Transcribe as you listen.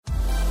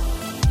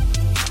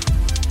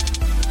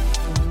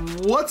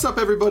What's up,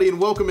 everybody, and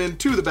welcome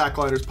into the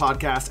Backliners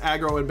podcast.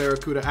 Aggro and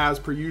BaRRaCCuDDa, as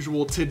per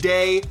usual.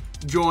 Today,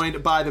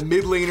 joined by the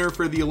mid laner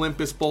for the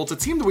Olympus Bolts. A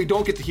team that we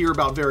don't get to hear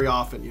about very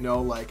often, you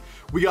know? Like,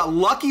 we got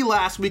lucky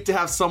last week to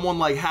have someone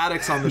like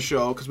Haddix on the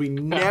show, because we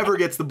never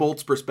gets the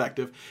Bolts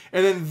perspective.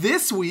 And then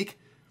this week,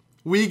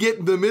 we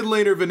get the mid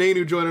laner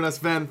Venenu joining us.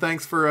 Ven,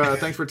 thanks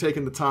for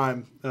taking the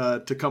time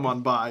to come on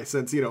by,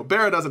 since, you know,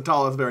 BaRRa doesn't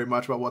tell us very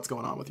much about what's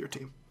going on with your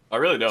team. I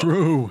really don't.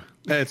 True.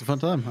 Hey, it's a fun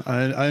time.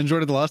 I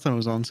enjoyed it the last time I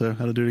was on, so I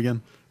had to do it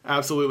again.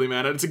 Absolutely,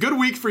 man. And it's a good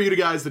week for you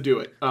guys to do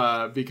it,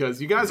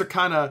 because you guys are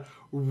kind of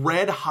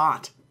red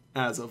hot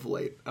as of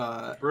late.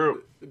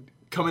 True.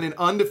 Coming in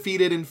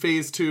undefeated in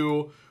Phase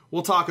 2.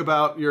 We'll talk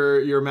about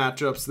your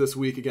matchups this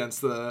week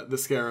against the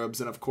Scarabs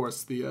and, of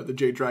course, the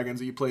Jade Dragons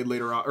that you played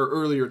later on or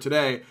earlier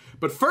today.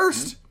 But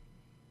first,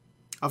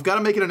 I've got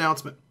to make an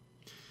announcement.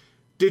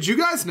 Did you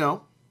guys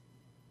know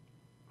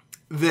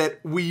that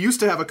we used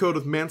to have a code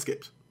with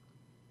Manscaped?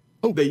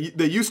 Oh.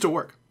 They used to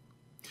work.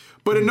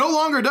 But it no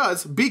longer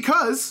does,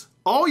 because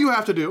all you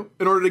have to do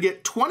in order to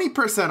get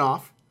 20%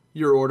 off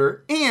your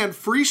order and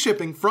free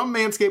shipping from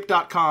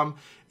manscaped.com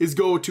is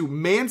go to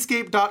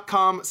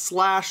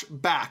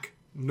manscaped.com/back.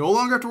 No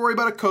longer have to worry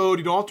about a code.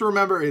 You don't have to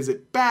remember, is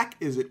it back?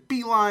 Is it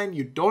beeline?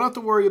 You don't have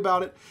to worry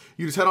about it.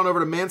 You just head on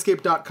over to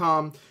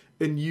manscaped.com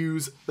and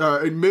use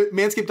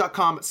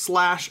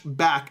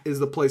manscaped.com/back is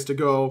the place to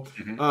go.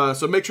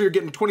 So make sure you're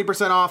getting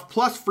 20% off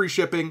plus free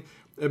shipping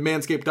at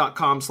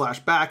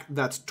manscaped.com/back.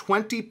 That's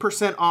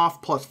 20% off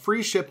plus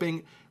free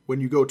shipping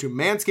when you go to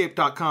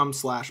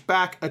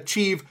manscaped.com/back.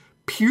 Achieve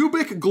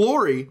pubic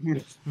glory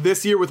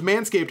this year with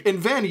Manscaped. And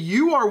Ven,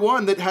 you are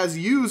one that has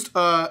used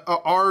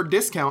our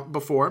discount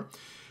before.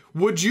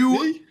 Would you?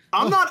 Really?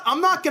 I'm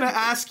not going to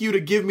ask you to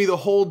give me the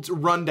whole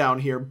rundown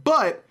here,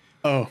 but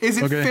is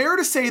it fair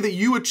to say that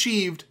you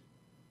achieved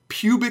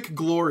pubic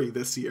glory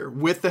this year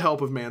with the help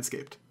of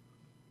Manscaped?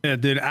 Yeah,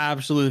 dude,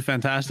 absolutely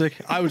fantastic.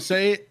 I would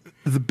say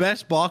the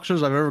best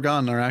boxers I've ever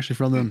gotten are actually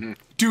from them.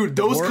 Dude,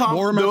 those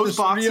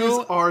boxers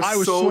are I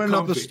was so sweating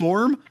up comfy. the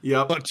storm.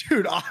 Yep. But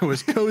dude, I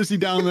was cozy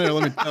down there,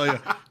 let me tell you.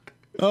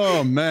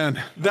 Oh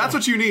man. That's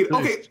what you need.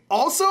 Okay,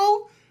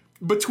 also,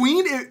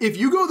 between, if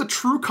you go the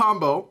true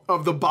combo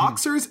of the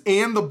boxers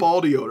and the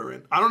ball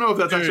deodorant, I don't know if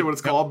that's actually what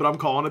it's called, but I'm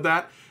calling it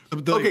that.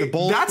 The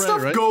ball that spray,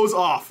 stuff right? goes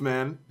off,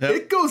 man. Yep.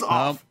 It goes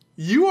off.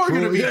 You are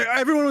going to be... Yeah,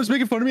 everyone was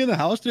making fun of me in the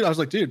house, dude. I was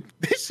like, dude,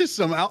 this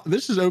is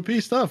OP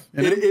stuff.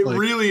 And It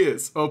really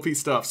is OP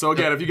stuff. So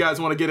again, if you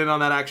guys want to get in on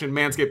that action,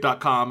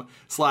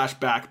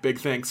 manscaped.com/back. Big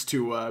thanks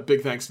to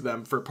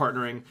them for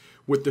partnering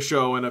with the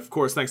show. And of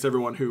course, thanks to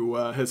everyone who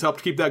has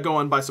helped keep that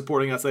going by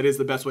supporting us. That is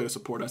the best way to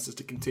support us, is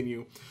to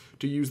continue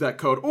to use that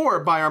code or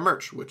buy our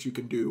merch, which you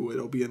can do.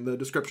 It'll be in the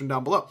description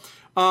down below.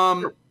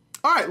 Sure.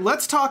 All right,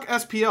 let's talk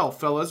SPL,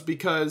 fellas,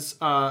 because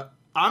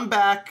I'm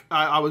back.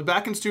 I was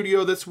back in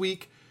studio this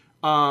week.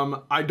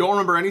 I don't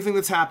remember anything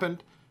that's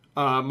happened.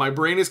 My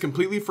brain is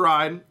completely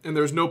fried, and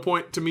there's no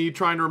point to me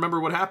trying to remember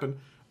what happened.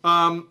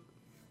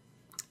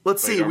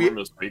 Let's see. You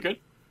remember this weekend?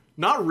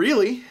 Not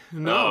really.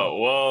 No. Oh,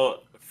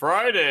 well,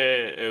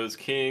 Friday it was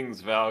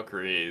Kings,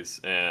 Valkyries,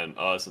 and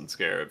us and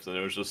Scarabs, and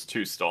it was just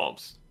 2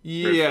 stomps.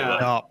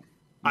 Yeah.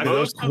 I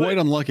was quite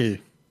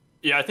unlucky.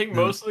 Yeah, I think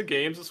most of the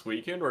games this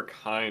weekend were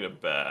kind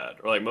of bad.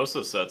 Or like most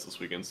of the sets this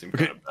weekend seemed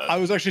kind of bad. I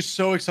was actually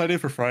so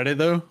excited for Friday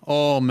though.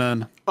 Oh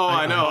man. Oh,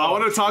 I know. I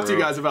want to talk to you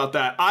guys about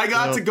that. I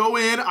got to go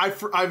in.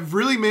 I've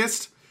really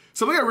missed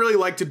something I really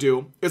like to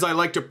do is I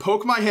like to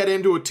poke my head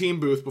into a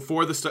team booth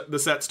before the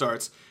set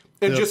starts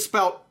and just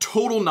spout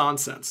total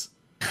nonsense.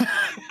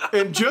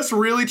 And just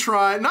really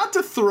try not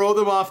to throw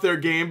them off their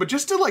game, but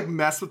just to like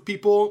mess with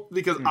people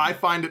because I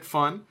find it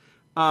fun.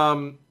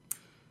 And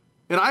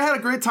I had a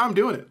great time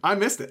doing it. I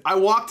missed it. I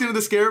walked into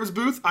the Scarabs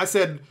booth. I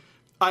said,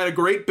 I had a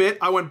great bit.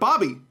 I went,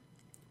 Bobby,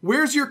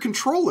 where's your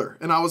controller?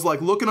 And I was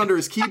like looking under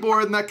his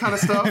keyboard and that kind of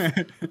stuff.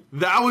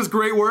 That was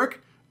great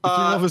work. Threw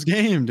him off his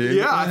game, dude.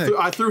 Yeah,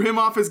 I threw him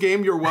off his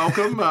game. You're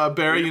welcome,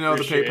 Barry. You know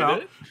the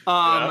PayPal.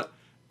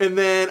 And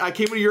then I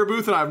came into your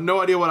booth and I have no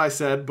idea what I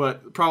said,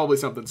 but probably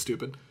something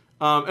stupid.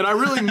 And I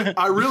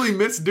really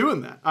missed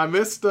doing that. I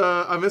missed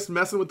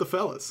messing with the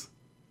fellas.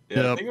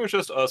 Yeah, I think it was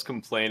just us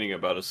complaining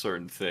about a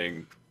certain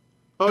thing.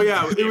 Oh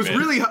yeah, it was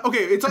really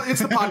okay. It's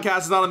the podcast.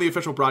 It's not on the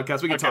official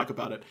broadcast. We can talk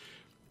about it.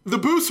 The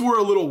booths were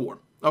a little warm.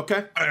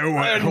 Okay,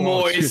 and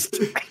moist.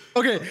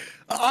 Okay,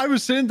 I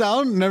was sitting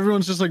down and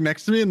everyone's just like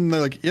next to me and they're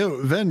like,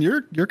 "Yo, Ven,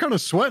 you're kind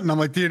of sweating." I'm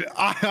like, "Dude,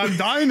 I'm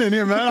dying in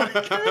here, man."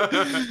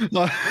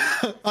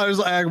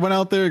 I went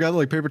out there, got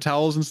like paper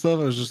towels and stuff.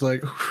 I was just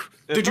like.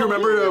 Did you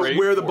remember to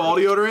wear the ball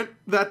deodorant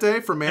that day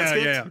from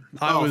Manscaped? Yeah.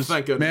 I was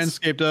thank goodness.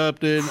 Manscaped up,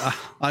 dude.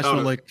 I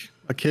smelled like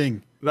a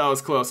king. That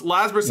was close.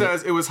 Lasber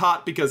says it was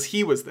hot because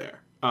he was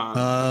there.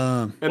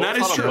 And that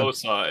is true. On both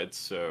sides,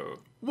 so.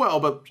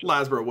 Well, but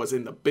Lasber was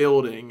in the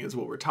building, is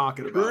what we're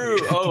talking about. True.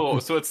 Oh,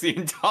 so it's the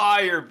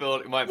entire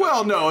building.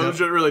 Well, no, it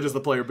was really just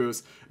the player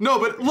boost. No,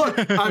 but look,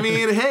 I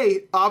mean,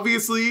 hey,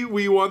 obviously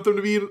we want them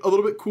to be a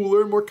little bit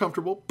cooler and more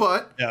comfortable,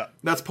 but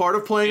that's part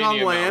of playing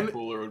on LAN.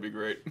 Cooler would be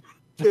great.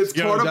 It's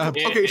part of.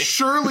 Okay,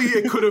 surely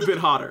it could have been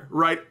hotter,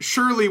 right?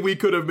 Surely we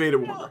could have made it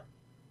warmer.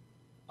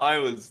 I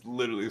was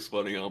literally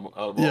sweating out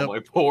of all my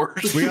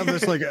pores. We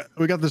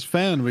got this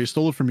fan. We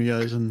stole it from you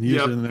guys and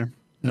used it in there.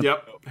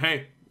 Yep.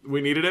 Hey, we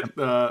needed it.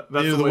 That's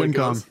the way it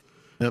goes.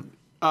 Yep.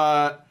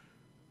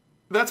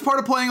 That's part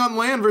of playing on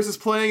LAN versus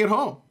playing at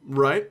home,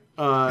 right?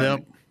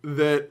 Yep.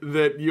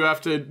 That you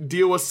have to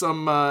deal with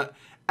some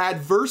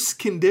adverse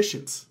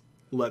conditions.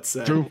 Let's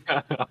say. True.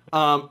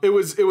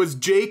 It was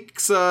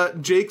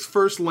Jake's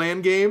first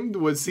LAN game.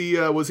 Was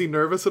he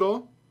nervous at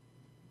all?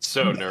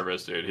 So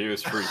nervous, dude. He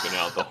was freaking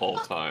out the whole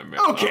time,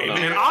 man. Okay,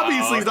 man.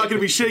 Obviously, he's not going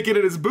to be shaking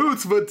in his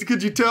boots, but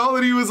could you tell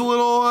that he was a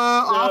little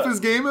off his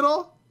game at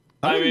all?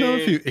 I don't know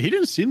if he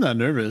didn't seem that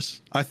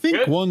nervous. I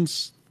think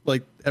once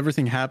like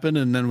everything happened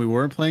and then we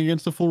weren't playing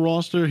against the full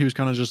roster, he was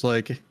kind of just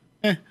like,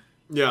 eh.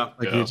 Yeah.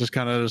 He just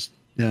kind of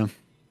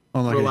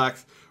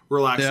relax a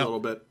little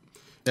bit.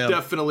 Yep.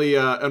 Definitely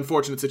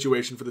unfortunate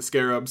situation for the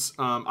Scarabs.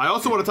 I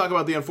also want to talk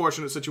about the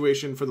unfortunate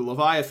situation for the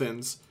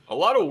Leviathans. A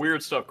lot of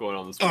weird stuff going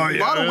on this week. A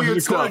lot of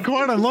weird stuff.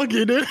 Quite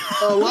unlucky, dude.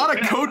 A lot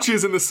of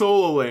coaches in the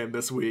solo lane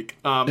this week.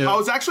 I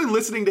was actually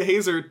listening to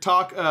Hazer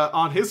talk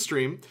on his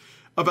stream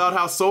about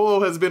how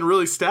solo has been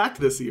really stacked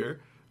this year,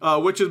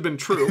 which has been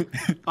true.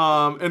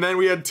 And then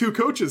we had 2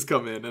 coaches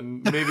come in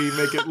and maybe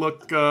make it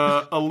look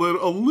a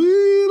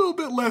little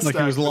bit less like stacked.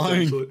 He was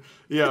lying. Potentially.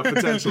 Yeah,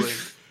 potentially.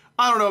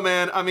 I don't know,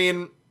 man. I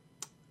mean,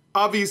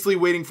 obviously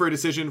waiting for a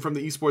decision from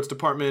the esports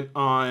department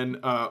on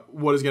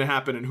what is going to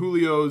happen in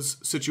Julio's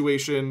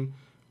situation.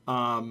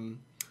 I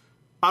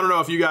don't know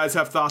if you guys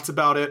have thoughts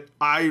about it.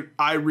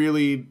 I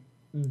really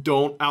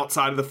don't,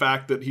 outside of the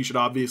fact that he should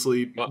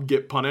obviously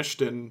get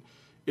punished. And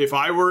if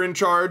I were in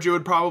charge, it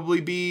would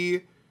probably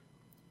be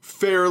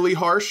fairly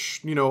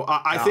harsh. You know,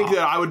 I think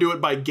that I would do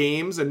it by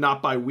games and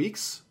not by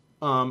weeks.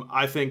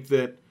 I think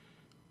that,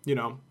 you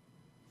know,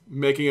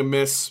 making a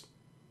miss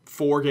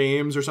 4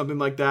 games or something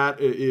like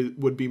that, it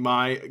would be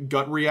my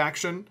gut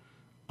reaction.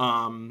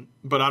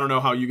 But I don't know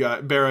how you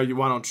got BaRRa.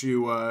 Why don't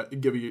you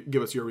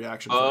give us your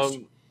reaction first?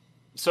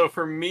 So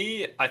for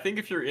me, I think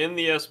if you're in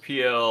the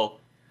SPL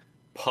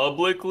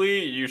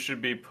publicly, you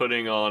should be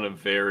putting on a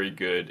very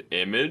good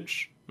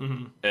image.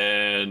 Mm-hmm.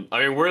 And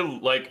I mean, we're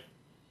like,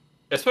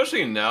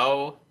 especially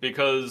now,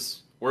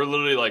 because we're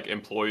literally like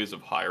employees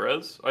of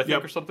Hi-Rez, I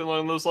think, or something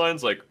along those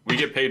lines. Like, we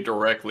get paid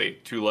directly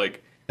to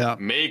like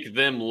make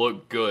them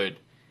look good.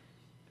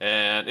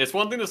 And it's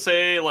one thing to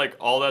say like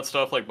all that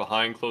stuff like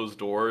behind closed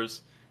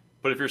doors,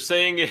 but if you're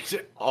saying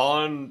it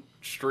on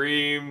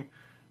stream,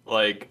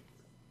 like,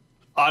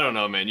 I don't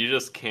know, man, you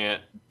just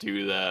can't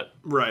do that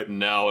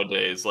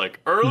nowadays.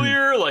 Like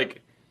earlier,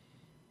 like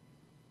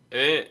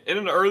in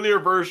an earlier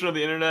version of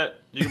the internet,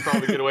 you can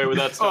probably get away with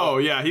that stuff. Oh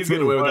yeah, he's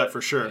getting away with that for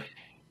sure.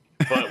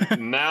 But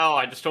now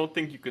I just don't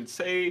think you can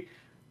say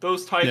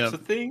those types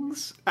of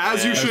things.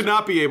 As you should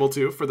not be able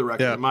to, for the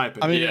record, in my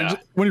opinion. I mean,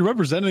 when you're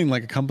representing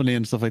like a company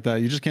and stuff like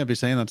that, you just can't be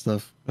saying that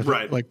stuff,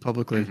 like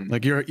publicly. Mm-hmm.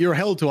 Like you're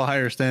held to a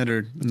higher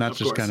standard, and that's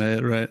just kind of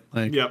it, right?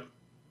 Like,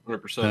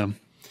 100%.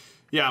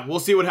 Yeah, we'll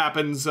see what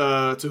happens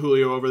to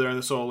Julio over there in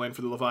the solo lane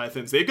for the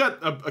Leviathans. They've got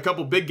a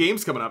couple big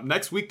games coming up.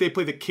 Next week they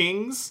play the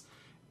Kings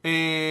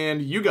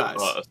and you guys.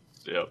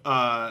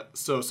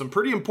 So some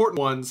pretty important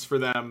ones for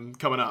them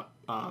coming up.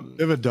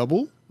 They have a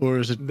double, or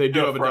is it? They do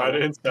have a Friday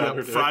double. and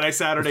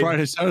Saturday.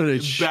 Friday, Saturday.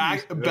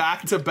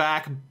 Back to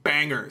back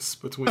bangers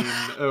between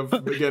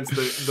against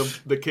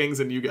the Kings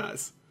and you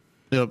guys.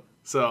 Yep.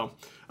 So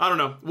I don't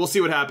know. We'll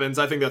see what happens.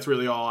 I think that's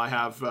really all I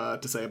have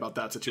to say about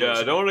that situation.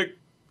 Yeah, I don't want to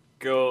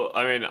go.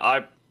 I mean,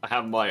 I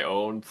have my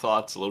own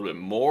thoughts a little bit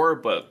more,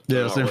 but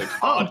they're not really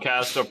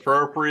podcast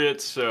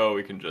appropriate, so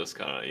we can just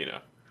kind of, you know.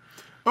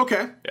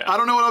 Okay. Yeah. I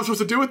don't know what I'm supposed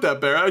to do with that,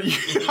 BaRRa.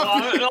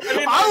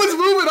 I was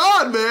moving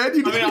on, man.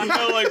 I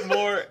know like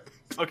more.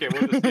 Okay,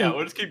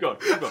 we'll just keep going.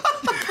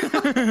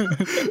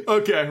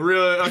 Okay,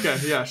 really? Okay,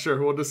 yeah,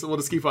 sure. We'll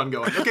just keep on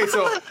going. Okay,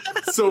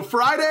 so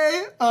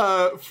Friday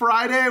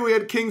we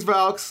had Kings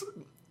Valks,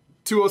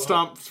 2-0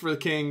 stomps for the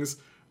Kings.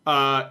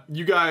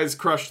 You guys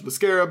crushed the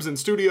Scarabs in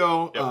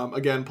studio.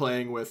 Again,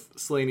 playing with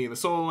Slaney in the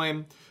solo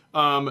lane.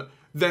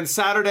 Then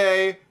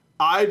Saturday,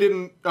 I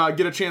didn't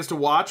get a chance to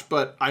watch,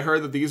 but I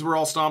heard that these were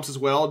all stomps as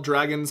well.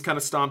 Dragons kind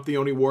of stomped the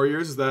Oni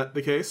Warriors. Is that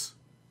the case?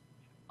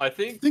 I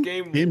think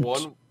game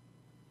one.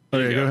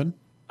 Okay, go ahead.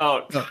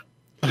 Oh,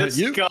 this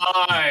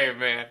guy,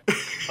 man.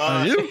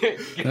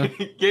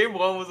 Game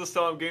 1 was a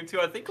stomp. Game 2,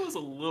 I think it was a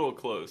little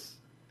close.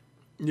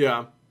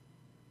 Yeah.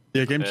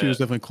 Yeah, game 2 was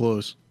definitely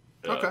close.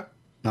 Yeah. Okay.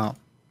 No.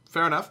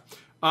 Fair enough.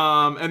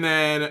 And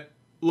then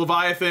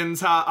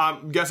Leviathans,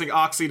 I'm guessing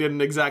Oxy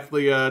didn't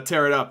exactly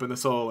tear it up in the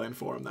solo lane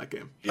for him that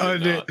game. I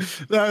did.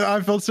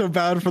 I felt so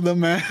bad for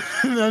them, man.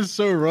 That's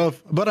so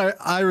rough. But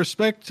I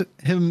respect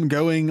him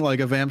going like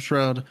a Vamp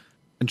Shroud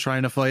and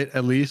trying to fight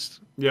at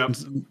least. Yeah.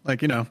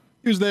 Like, you know,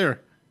 he was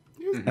there.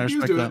 I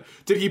respect that.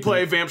 Did he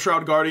play Vamp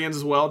Shroud Guardians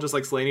as well, just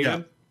like Slaney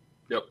did?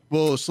 Yep.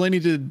 Well, Slaney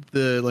did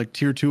the like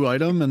tier 2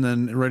 item and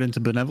then right into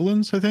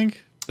Benevolence, I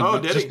think. Oh,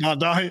 did he? Not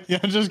die. Yeah,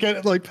 just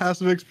get like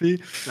passive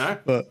XP. All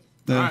right. But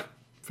all right.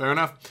 Fair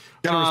enough.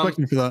 Gotta respect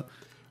him for that.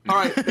 All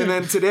right, and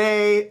then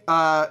today,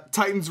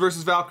 Titans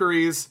versus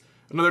Valkyries,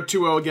 another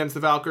 2-0 against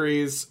the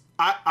Valkyries.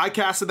 I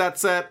casted that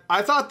set.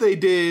 I thought they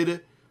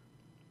did.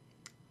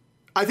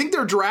 I think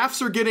their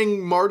drafts are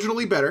getting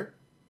marginally better.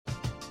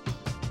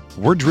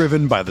 We're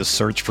driven by the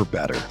search for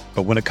better.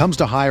 But when it comes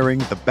to hiring,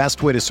 the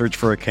best way to search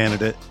for a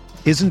candidate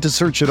isn't to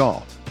search at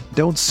all.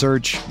 Don't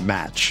search,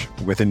 match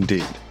with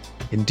Indeed.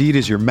 Indeed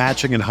is your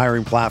matching and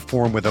hiring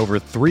platform with over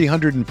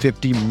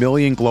 350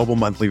 million global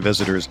monthly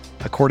visitors,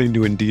 according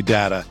to Indeed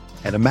data,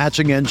 and a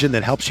matching engine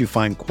that helps you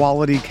find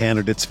quality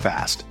candidates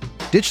fast.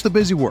 Ditch the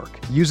busy work.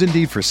 Use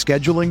Indeed for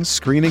scheduling,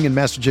 screening, and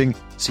messaging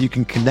so you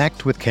can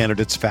connect with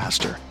candidates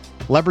faster.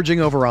 Leveraging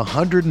over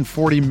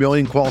 140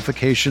 million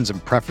qualifications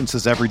and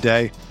preferences every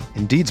day,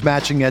 Indeed's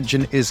matching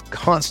engine is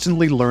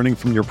constantly learning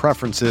from your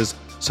preferences,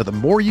 so the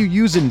more you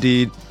use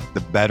Indeed,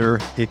 the better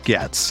it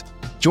gets.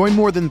 Join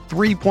more than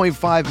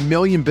 3.5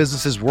 million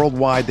businesses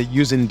worldwide that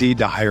use Indeed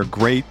to hire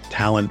great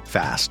talent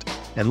fast.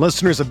 And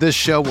listeners of this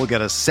show will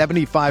get a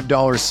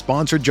 $75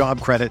 sponsored job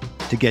credit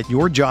to get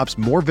your jobs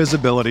more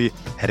visibility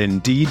at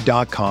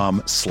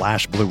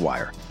Indeed.com/Blue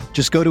Wire.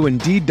 Just go to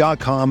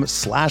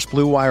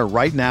Indeed.com/Blue Wire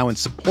right now and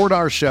support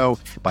our show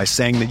by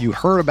saying that you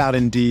heard about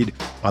Indeed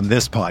on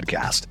this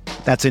podcast.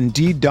 That's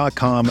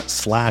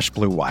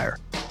Indeed.com/Blue Wire.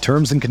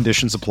 Terms and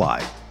conditions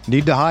apply.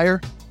 Need to hire?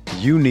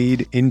 You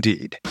need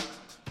Indeed.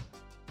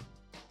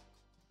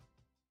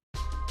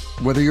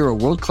 Whether you're a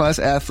world-class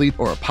athlete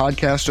or a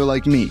podcaster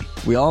like me,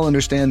 we all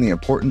understand the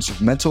importance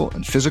of mental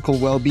and physical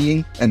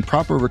well-being and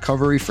proper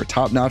recovery for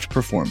top-notch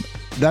performance.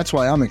 That's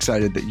why I'm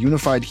excited that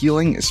Unified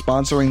Healing is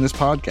sponsoring this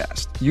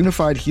podcast.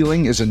 Unified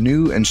Healing is a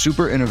new and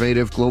super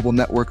innovative global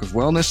network of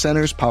wellness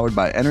centers powered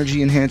by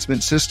Energy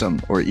Enhancement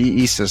System, or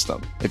EE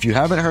System. If you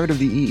haven't heard of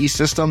the EE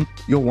System,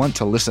 you'll want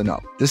to listen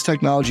up. This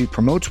technology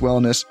promotes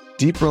wellness,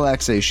 deep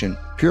relaxation,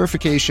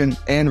 purification,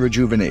 and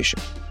rejuvenation.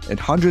 In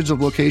hundreds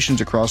of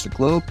locations across the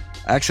globe,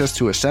 access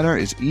to a center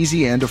is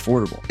easy and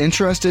affordable.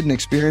 Interested in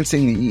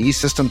experiencing the EE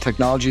System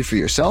technology for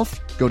yourself?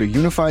 Go to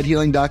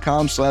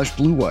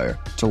unifiedhealing.com/Blue Wire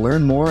to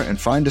learn more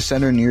and find a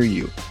center near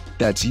you.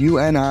 That's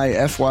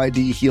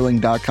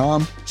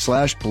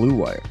UNIFYDhealing.com/Blue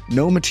Wire.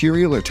 No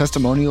material or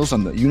testimonials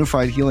on the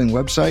Unified Healing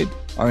website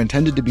are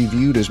intended to be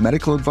viewed as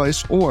medical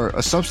advice or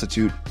a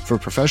substitute for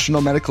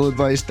professional medical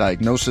advice,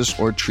 diagnosis,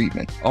 or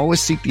treatment.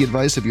 Always seek the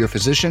advice of your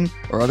physician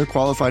or other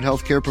qualified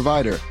healthcare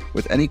provider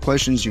with any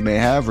questions you may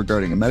have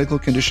regarding a medical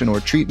condition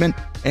or treatment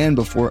and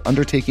before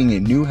undertaking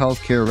a new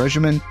healthcare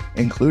regimen,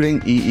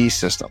 including EE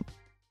System.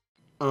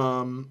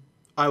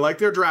 I like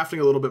their drafting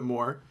a little bit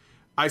more.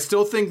 I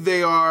still think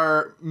they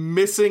are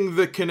missing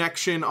the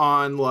connection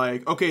on,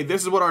 like, okay,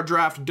 this is what our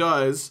draft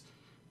does,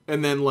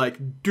 and then,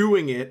 like,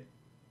 doing it.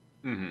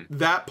 Mm-hmm.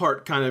 That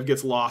part kind of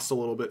gets lost a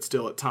little bit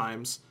still at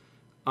times.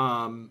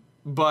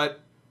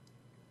 But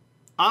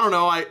I don't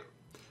know.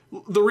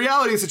 The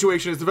reality of the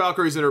situation is the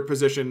Valkyries in a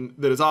position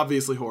that is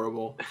obviously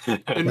horrible.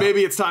 And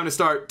maybe it's time to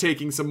start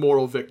taking some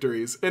moral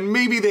victories. And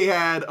maybe they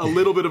had a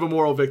little bit of a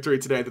moral victory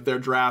today that their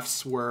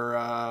drafts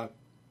were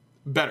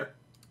better.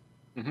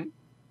 Mm-hmm.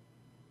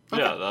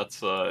 Okay. Yeah, that's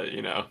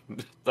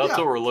that's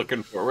what we're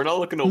looking for. We're not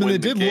looking to win the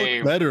game. They did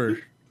look better.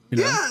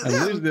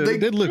 They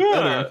did look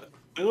better.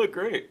 They look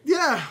great.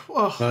 Yeah,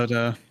 well, but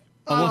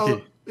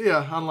unlucky.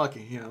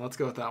 Unlucky. Yeah, let's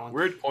go with that one.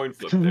 Weird coin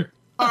flip there.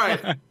 All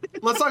right,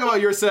 let's talk about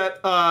your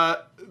set.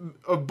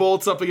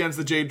 Bolts up against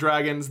the Jade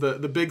Dragons,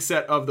 the big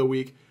set of the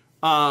week.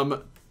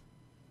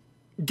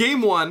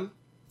 Game one,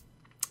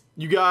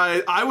 you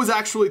guys. I was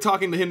actually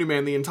talking to Hindu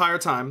Man the entire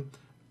time.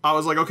 I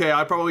was like, okay,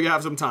 I probably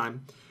have some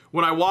time.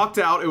 When I walked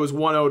out, it was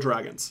 1-0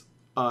 Dragons.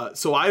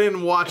 So I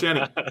didn't watch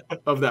any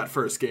of that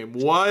first game.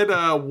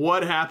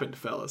 What happened,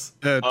 fellas?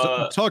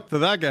 Talk to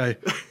that guy.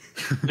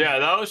 Yeah,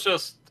 that was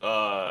just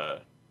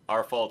our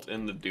fault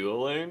in the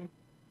duo lane.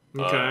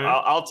 Okay.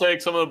 I'll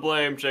take some of the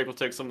blame. Jake will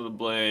take some of the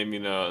blame.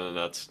 And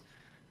that's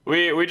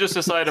we just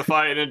decided to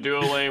fight in a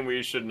duo lane.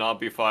 We should not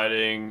be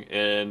fighting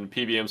in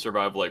PBM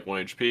survival like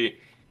 1 HP.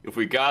 If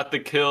we got the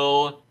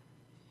kill,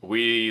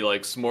 we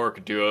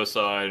smork duo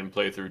side and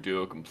play through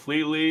duo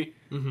completely.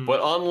 Mm-hmm. But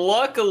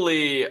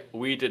unluckily,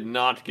 we did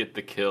not get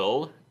the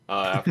kill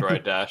after I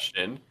dashed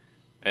in.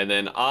 And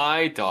then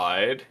I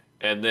died.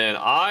 And then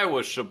I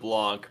was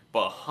Shablanc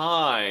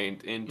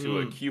behind into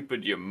a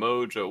Cupid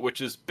Yamojo,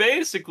 which is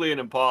basically an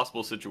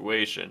impossible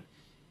situation.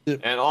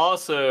 Yep. And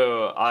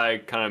also, I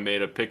kind of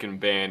made a pick and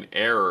ban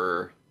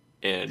error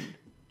in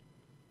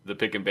the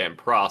pick and ban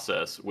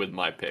process with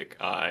my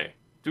pick. I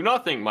do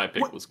not think my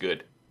pick was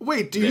good.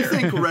 Wait, do you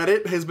think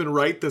Reddit has been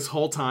right this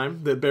whole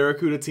time that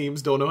BaRRaCCuDDa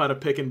teams don't know how to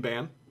pick and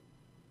ban?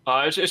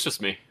 It's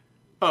just me.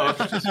 Oh,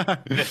 okay.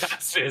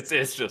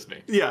 It's just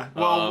me. Yeah,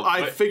 well,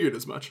 I figured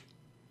as much.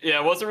 Yeah,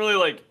 it wasn't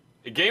really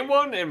game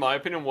one, in my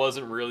opinion,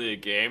 wasn't really a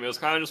game. It was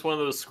kind of just one of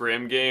those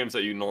scrim games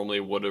that you normally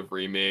would have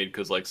remade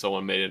because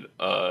someone made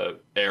an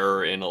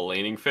error in a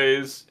laning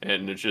phase,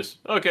 and it's just,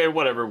 okay,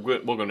 whatever,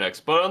 we'll go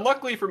next. But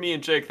unluckily for me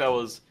and Jake, that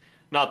was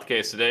not the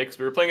case today because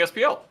we were playing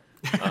SPL.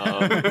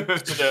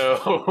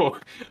 So,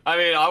 I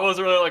mean, I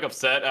wasn't really like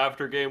upset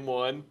after game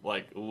one,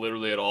 like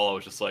literally at all. I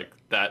was just like,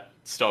 that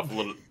stuff,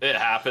 it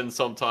happens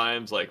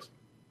sometimes, like,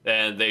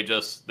 and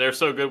they're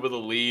so good with a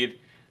lead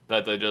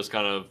that they just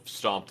kind of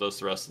stomped us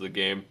the rest of the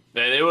game.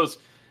 And it was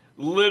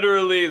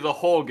literally the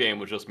whole game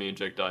was just me and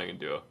Jake dying in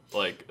duo.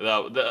 Like,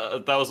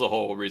 that was the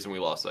whole reason we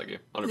lost that game.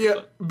 100%.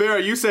 Yeah, Bear,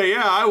 you say,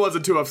 yeah, I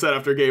wasn't too upset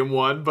after game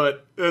one,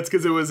 but that's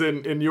because it was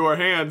in your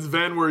hands.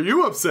 Ven, were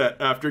you upset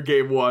after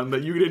game one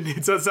that you didn't?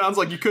 It sounds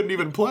like you couldn't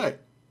even play.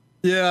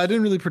 Yeah, I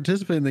didn't really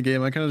participate in the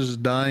game. I kind of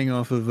just dying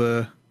off of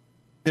the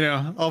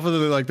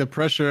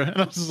pressure,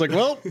 and I was just like,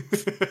 well,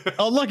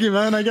 unlucky,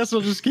 man. I guess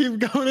I'll just keep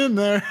going in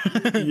there.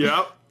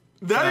 Yep,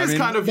 that is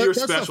kind of your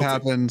specialty. Stuff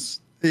happens.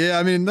 Yeah,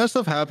 I mean, that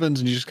stuff happens,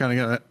 and you just kind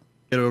of gotta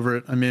get over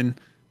it. I mean,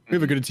 we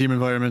have a good team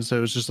environment,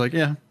 so it's just like,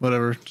 yeah,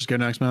 whatever, just go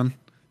next, man.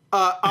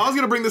 I was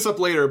gonna bring this up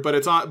later,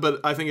 but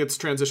I think it's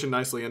transitioned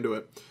nicely into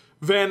it.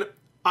 Van,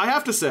 I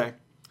have to say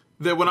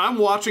that when I'm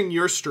watching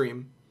your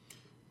stream,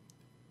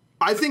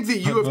 I think that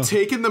you have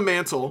taken the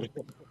mantle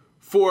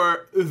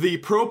for the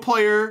pro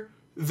player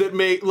that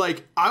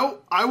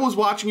I was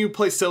watching you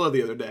play Scylla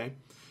the other day,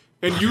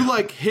 and you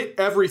like hit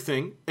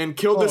everything and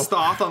killed this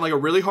Thoth on like a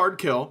really hard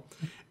kill,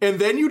 and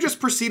then you just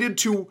proceeded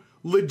to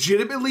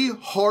legitimately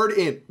hard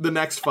in the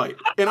next fight.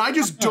 And I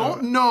just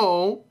don't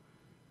know.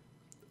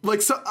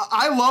 Like, so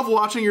I love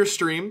watching your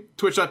stream,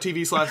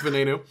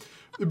 twitch.tv/Venenu,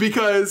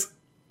 because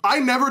I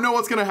never know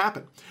what's going to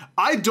happen.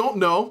 I don't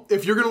know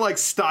if you're going to like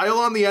style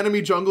on the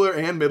enemy jungler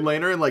and mid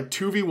laner and like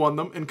 2v1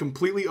 them and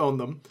completely own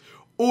them,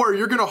 or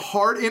you're going to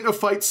hard int a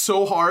fight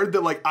so hard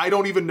that like I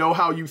don't even know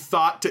how you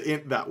thought to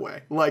int that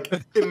way, like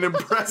in an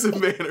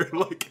impressive manner.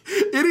 Like,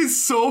 it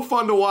is so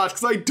fun to watch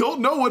because I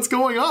don't know what's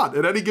going on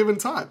at any given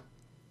time.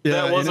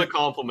 Yeah, that was a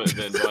compliment,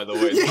 then, by the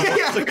way.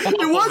 Yeah,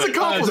 it was a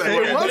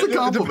compliment. It was a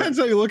compliment. It depends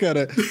how you look at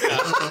it.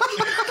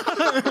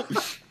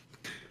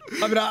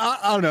 I mean, I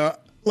don't know.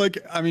 Like,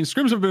 I mean,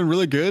 scrims have been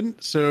really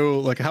good. So,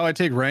 like, how I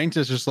take ranked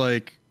is just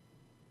like,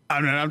 I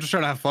don't know. I'm just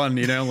trying to have fun,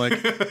 you know?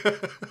 Like,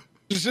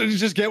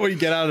 just get what you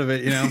get out of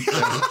it, you know?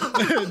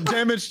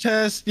 Damage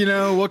test, you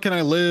know? What can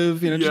I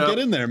live? You know, just get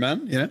in there,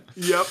 man. You know?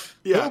 Yep.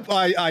 Yeah. Nope,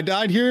 I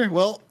died here.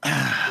 Well,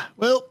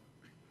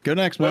 go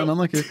next, man. I'm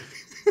like,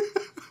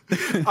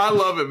 I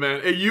love it,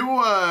 man.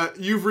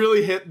 You've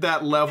really hit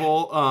that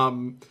level.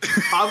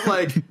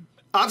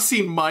 I've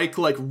seen Mike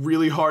like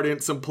really hard in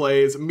some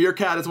plays.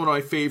 Meerkat is one of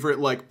my favorite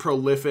like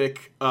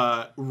prolific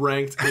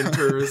ranked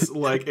inters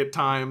like at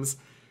times.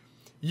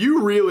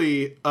 You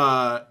really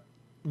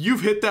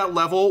you've hit that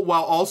level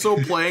while also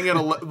playing at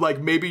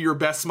like maybe your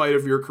best smite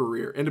of your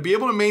career, and to be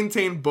able to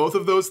maintain both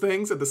of those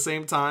things at the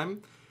same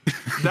time,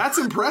 that's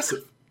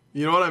impressive.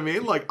 You know what I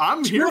mean? Like,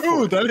 I'm here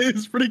for it. That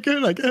is pretty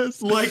good, I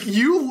guess. Like,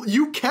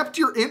 you kept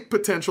your int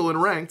potential in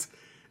ranked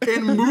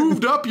and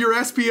moved up your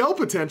SPL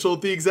potential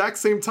at the exact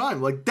same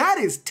time. Like, that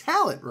is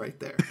talent right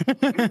there.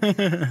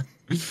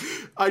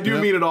 I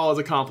do mean it all as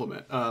a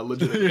compliment,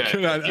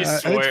 legitimately.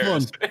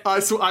 I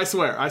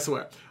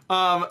swear.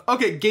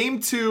 Okay, game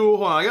two.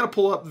 Hold on, I gotta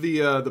pull up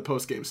the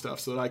post-game stuff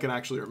so that I can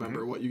actually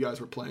remember what you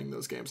guys were playing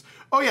those games.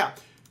 Oh, yeah.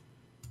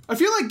 I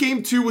feel like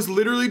game two was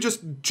literally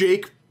just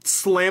Jake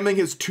slamming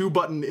his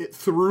 2-button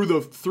through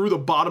the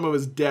bottom of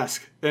his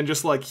desk and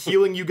just like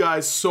healing you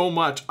guys so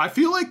much. I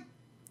feel like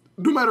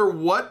no matter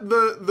what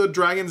the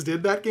Dragons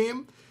did that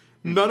game,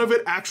 none of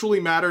it actually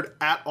mattered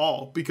at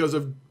all because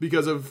of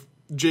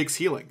Jake's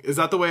healing. Is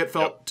that the way it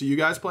felt to you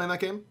guys playing that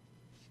game?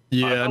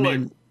 Yeah, I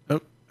mean,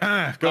 go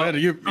ahead.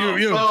 You.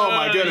 Oh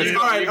my goodness!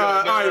 All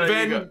right,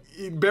 Ben.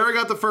 BaRRA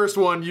got the first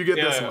one. You get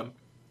this one.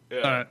 Yeah.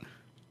 All right.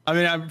 I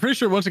mean, I'm pretty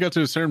sure once it got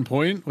to a certain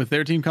point with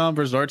their team comp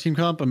versus our team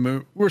comp,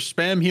 we're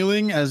spam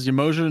healing as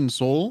Emotion and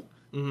Soul,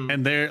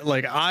 and they're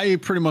like, I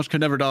pretty much could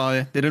never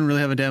die. They didn't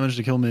really have a damage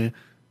to kill me,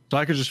 so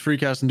I could just free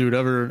cast and do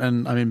whatever.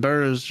 And I mean,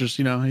 BaRRA is just,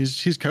 you know,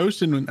 he's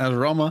coasting as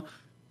Rama.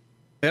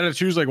 They had to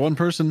choose like one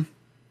person,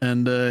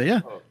 and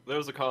yeah. Oh, there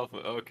was a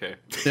compliment. Okay,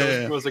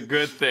 Yeah. It was a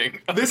good thing.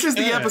 This is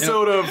the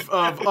episode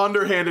of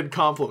underhanded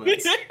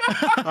compliments.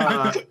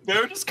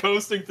 They're just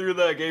coasting through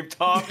that game,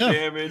 top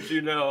damage,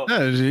 you know.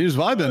 Yeah, he was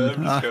vibing.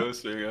 I'm just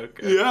coasting.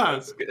 Okay. Yeah.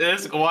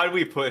 That's why do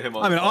we put him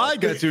on? I mean, I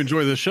get to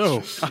enjoy the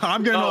show.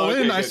 I'm getting all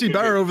in. I see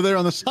BaRRA over there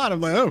on the side. I'm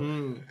like,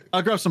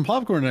 I'll grab some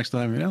popcorn next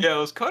time. You know? Yeah, it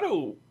was kind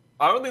of.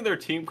 I don't think their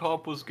team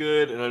comp was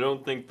good, and I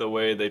don't think the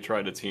way they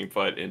tried to team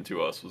fight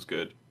into us was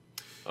good.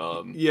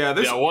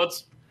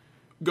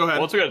 Go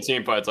ahead. Once we got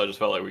team fights, I just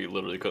felt like we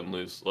literally couldn't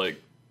lose.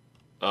 Like,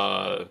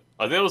 I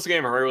think it was the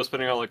game Hurry was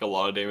putting out like a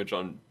lot of damage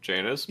on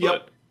Janus,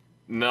 but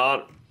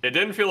it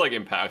didn't feel like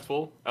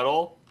impactful at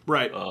all.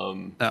 Right.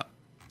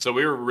 So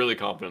we were really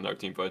confident in our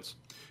team fights.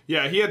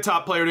 Yeah, he had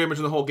top player damage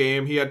in the whole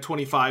game. He had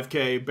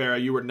 25k.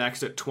 BaRRA, you were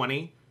next at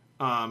 20.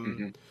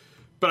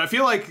 But I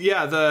feel like,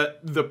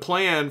 the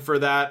plan for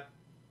that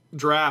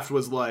draft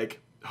was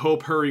like,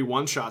 hope Hurry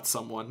one-shot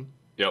someone.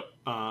 Yep.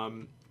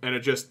 And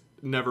it just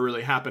never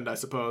really happened, I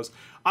suppose.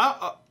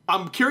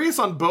 I'm curious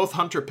on both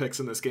Hunter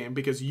picks in this game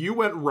because you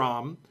went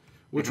Rom,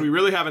 which we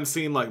really haven't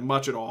seen like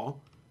much at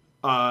all.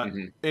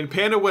 And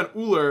Panda went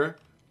Uller,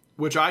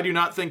 which I do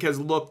not think has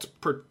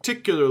looked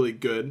particularly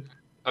good.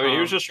 I mean, he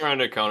was just trying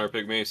to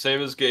counterpick me. Same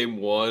as game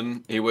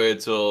 1, he waited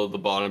till the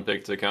bottom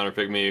pick to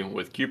counterpick me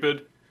with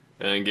Cupid.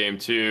 And in game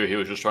 2, he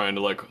was just trying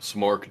to, like,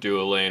 smork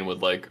duo lane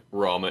with, like,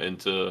 Ullr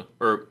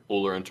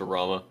into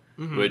Rama,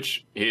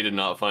 which he did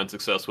not find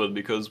success with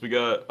because I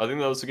think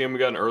that was the game we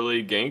got an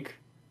early gank.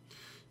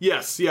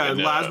 Yes, yeah, and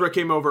Lasbra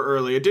came over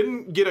early. It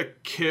didn't get a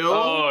kill.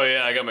 Oh,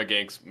 yeah, I got my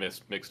ganks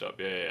mixed up.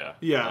 Yeah.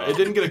 Yeah, it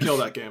didn't get a kill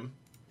that game.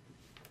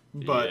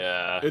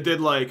 But it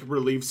did, like,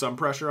 relieve some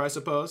pressure, I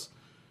suppose.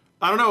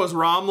 I don't know, is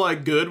Rom,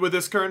 like, good with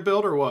this current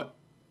build or what?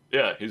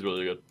 Yeah, he's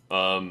really good.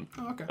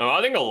 Okay.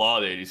 I think a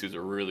lot of the ADCs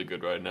are really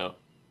good right now.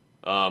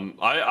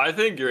 I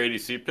think your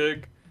ADC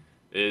pick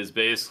is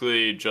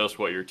basically just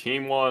what your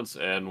team wants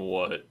and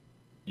what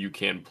you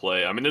can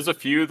play. I mean, there's a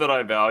few that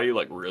I value,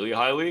 like, really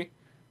highly.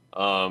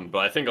 But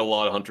I think a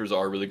lot of hunters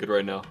are really good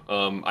right now.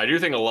 I do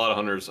think a lot of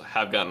hunters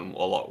have gotten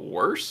a lot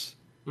worse.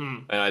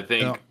 And I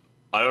think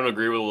I don't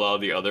agree with a lot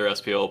of the other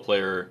SPL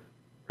player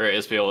or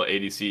SPL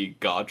ADC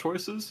god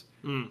choices.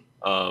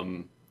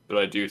 But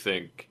I do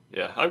think,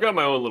 I've got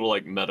my own little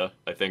like meta,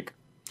 I think.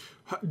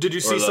 Did you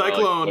see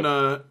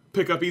Cyclone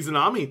pick up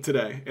Izanami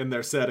today in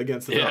their set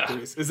against the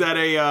Valkyries? Is that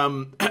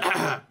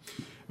a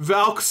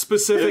Valk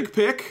specific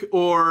pick,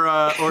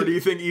 or do you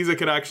think Iza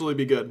could actually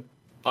be good?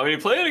 I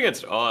mean, playing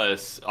against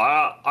us,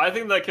 I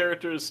think that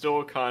character is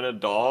still kind of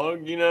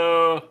dog, you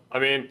know? I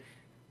mean,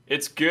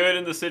 it's good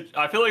in the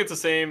I feel like it's the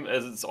same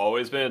as it's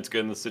always been. It's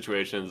good in the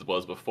situations it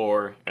was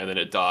before, and then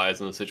it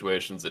dies in the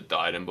situations it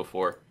died in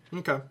before.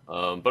 Okay.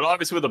 But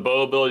obviously with the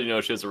bow build, you know,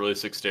 she has a really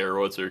sick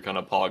steroid, so you're kind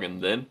of pogging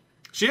then.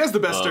 She has the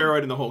best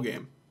steroid in the whole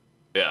game.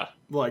 Yeah.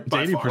 Like, it's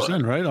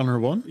 80%, right, on her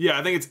one? Yeah,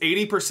 I think it's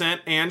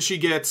 80%,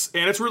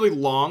 and it's really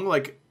long,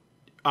 like,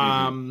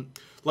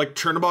 like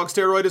Chernobog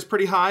steroid is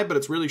pretty high, but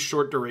it's really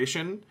short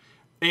duration.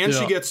 And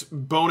she gets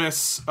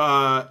bonus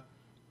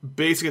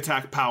basic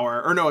attack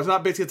power. Or no, it's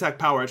not basic attack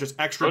power, it's just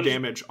extra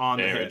damage on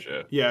the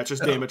hit. Yeah, it's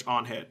just damage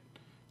on hit.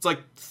 It's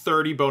like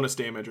 30 bonus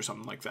damage or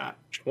something like that.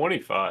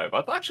 25.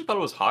 I actually thought it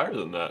was higher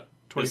than that.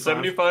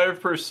 25? It's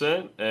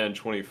 75% and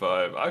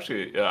 25.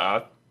 Actually,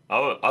 yeah,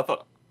 I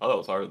thought it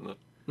was higher than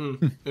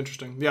that.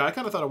 Interesting. Yeah, I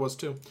kind of thought it was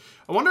too.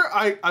 I wonder,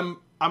 I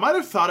might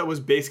have thought it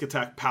was basic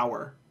attack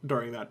power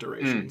during that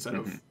duration instead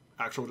of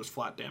actual just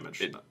flat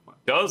damage. It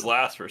does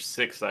last for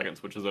 6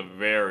 seconds, which is a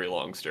very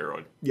long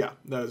steroid. Yeah,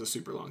 that is a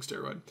super long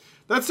steroid.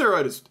 That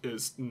steroid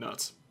is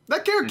nuts.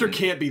 That character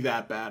can't be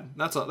that bad.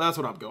 That's what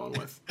I'm going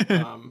with.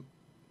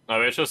 I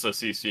mean, it's just a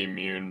CC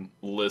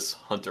immune-less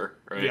hunter,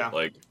 right? Yeah,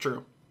 like,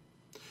 true.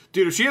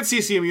 Dude, if she had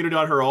CC immunity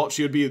on her ult,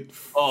 she would be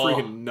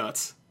freaking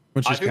nuts.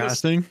 When she's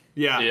casting?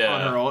 Yeah,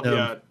 on her ult,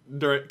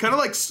 kind of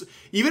like,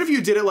 even if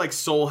you did it like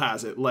Soul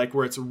has it, like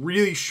where it's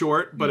really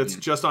short, but it's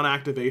just on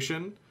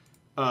activation,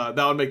 that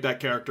would make that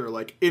character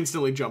like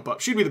instantly jump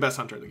up. She'd be the best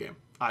hunter in the game,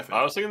 I think.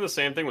 I was thinking the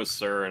same thing with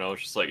Sir, and I was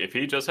just like, if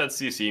he just had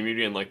CC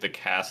immunity and like the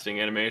casting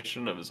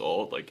animation of his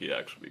ult, like he'd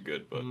actually be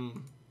good, but...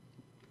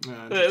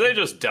 they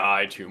just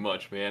die too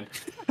much, man.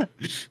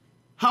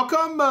 How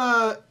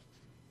come,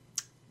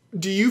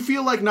 do you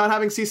feel like not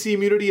having CC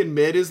immunity in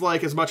mid is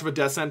like as much of a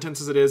death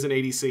sentence as it is in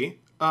ADC,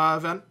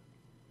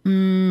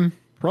 Ven?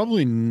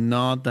 Probably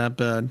not that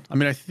bad. I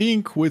mean, I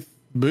think with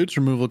boots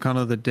removal, kind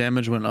of the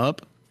damage went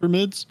up for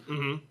mids.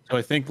 So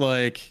I think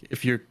like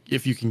if you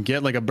can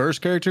get like a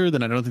burst character,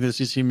 then I don't think the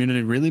CC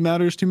immunity really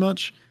matters too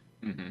much.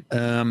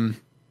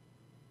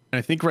 I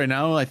think right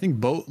now,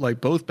 both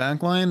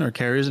backline or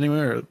carries anyway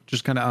are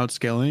just kind of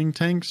outscaling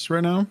tanks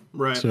right now.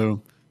 Right.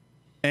 So,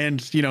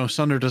 and you know,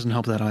 Sunder doesn't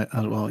help that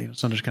as well. You know,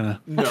 Sunder's kind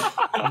of no,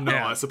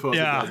 I suppose it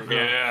doesn't.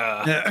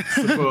 Yeah. I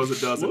suppose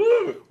it doesn't.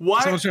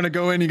 Why? Someone's trying to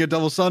go in, you get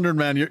double sundered,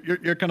 man.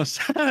 You're kind of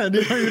sad.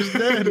 You know, you're just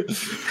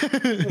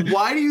dead.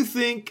 Why do you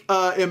think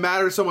it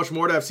matters so much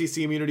more to have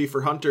CC immunity for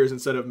hunters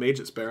instead of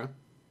mages, Barra?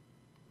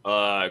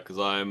 Because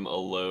I'm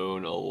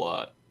alone a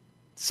lot.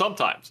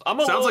 Sometimes. I'm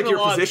alone Sounds like your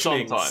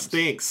positioning sometimes.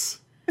 stinks.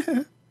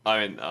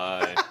 I mean,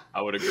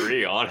 I would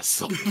agree,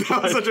 honestly.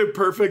 That was such a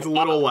perfect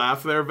little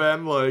laugh there,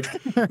 Ben. Like,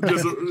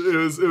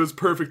 it was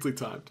perfectly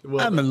timed.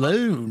 Well I'm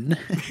alone.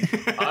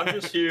 I'm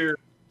just here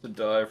to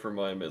die for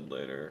my mid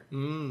laner.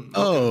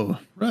 Oh,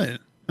 right.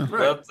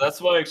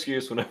 That's my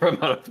excuse whenever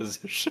I'm out of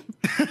position.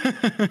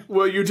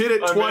 Well, you did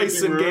it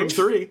twice in game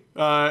 3.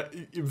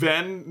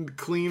 Ven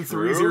clean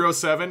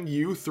 3-0-7.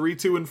 You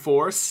 3-2 and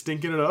 4,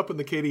 stinking it up in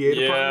the KDA department.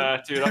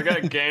 Yeah, dude, I got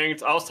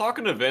ganked. I was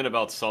talking to Ven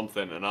about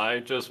something, and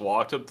I just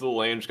walked up to the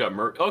lane, just got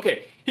murked.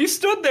 Okay, he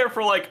stood there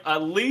for like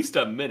at least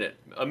a minute,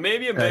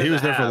 maybe a minute. He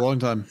was there for a long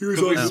time. We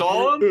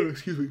saw him.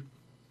 Excuse me.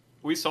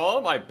 We saw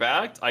him. I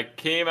backed. I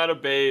came out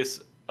of base.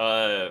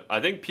 I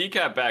think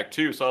PCAP back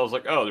too, so I was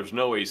like, oh, there's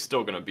no way he's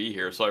still going to be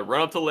here. So I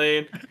run up the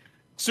lane,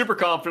 super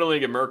confidently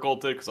get Merc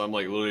ulted, because I'm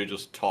like literally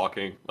just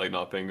talking, like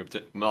not paying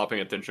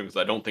attention, because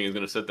I don't think he's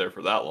going to sit there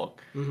for that long.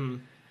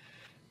 And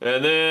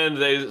then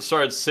they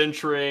started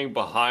centering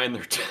behind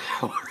their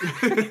tower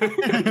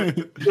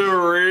to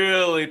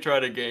really try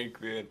to gank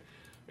me.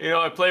 You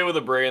know, I played with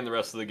a brain the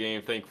rest of the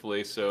game,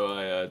 thankfully, so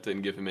I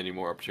didn't give him any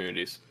more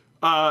opportunities.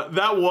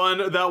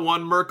 That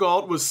one Merc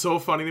ult was so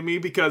funny to me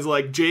because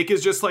like Jake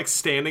is just like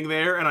standing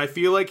there, and I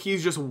feel like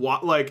he's just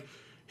like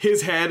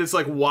his head is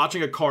like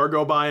watching a car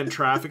go by in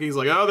traffic. He's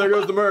like, oh, there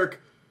goes the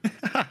Merc.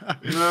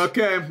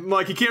 Okay,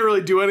 like you can't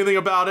really do anything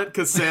about it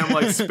because Sam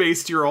like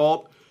spaced your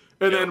ult,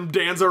 and then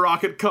Danza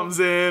Rocket comes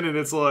in, and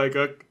it's like,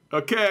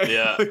 okay,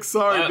 Yeah. like,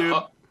 sorry, dude.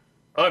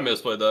 I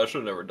misplayed that. I should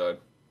have never died.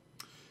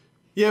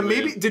 Yeah,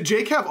 maybe. Did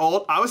Jake have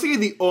ult? I was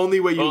thinking the only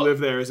way you live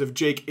there is if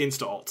Jake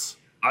insta-ults.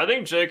 I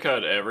think Jake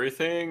had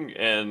everything,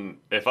 and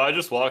if I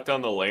just walked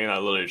down the lane, I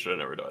literally should have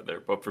never died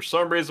there. But for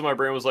some reason, my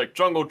brain was like,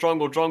 jungle,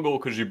 jungle, jungle,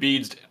 because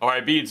I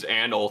beads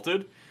and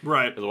ulted.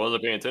 Right. Because I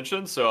wasn't paying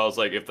attention, so I was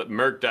like, if the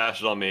Merc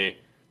dashes on me,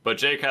 but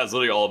Jake has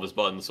literally all of his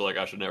buttons, so like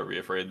I should never be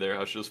afraid there.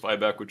 I should just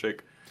fight back with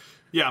Jake.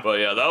 Yeah. But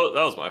yeah, that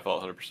was my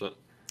fault, 100%.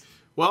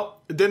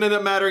 Well, it didn't end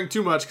up mattering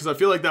too much because I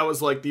feel like that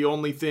was like the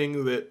only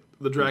thing that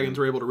the Dragons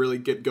were able to really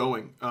get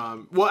going.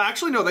 Well,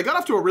 actually, no, they got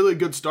off to a really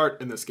good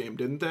start in this game,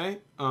 didn't they?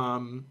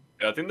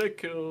 Yeah, I think they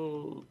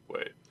killed.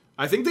 Wait.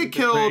 I think they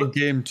killed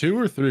game 2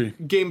 or 3.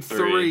 Game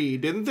 3.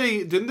 Didn't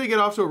they get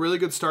off to a really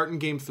good start in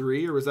game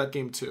 3, or was that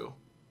game 2?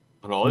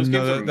 No,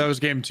 that was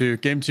game 2.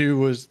 Game 2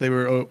 was we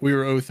were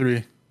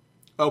 0-3.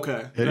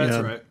 Okay,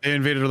 that's right. They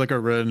invaded like our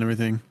red and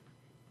everything.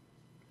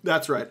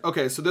 That's right.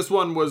 Okay, so this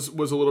one was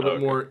a little bit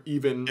more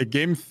even. Yeah,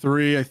 game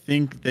 3, I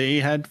think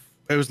it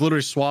was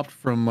literally swapped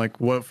from like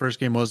what first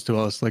game was to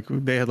us. Like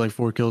they had like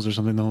 4 kills or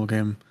something the whole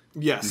game.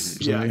 Yes,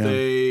 So,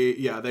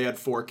 they had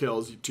 4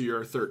 kills to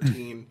your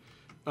 13.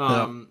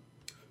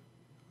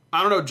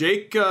 I don't know,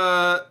 Jake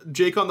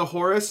on the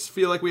Horus,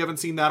 feel like we haven't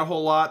seen that a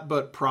whole lot,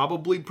 but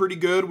probably pretty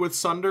good with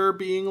Sunder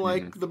being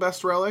like the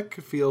best relic.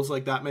 Feels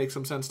like that makes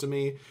some sense to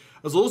me.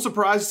 I was a little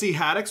surprised to see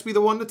Haddix be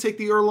the one to take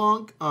the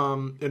Erlong,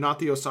 and not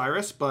the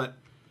Osiris, but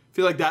I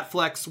feel like that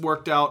flex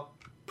worked out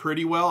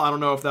pretty well. I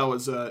don't know if that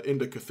was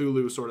into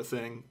Cthulhu sort of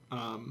thing,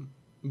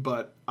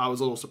 but I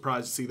was a little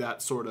surprised to see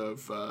that sort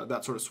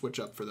of switch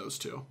up for those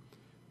two.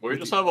 We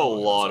just have a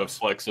lot of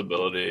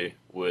flexibility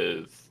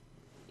with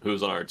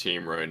who's on our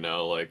team right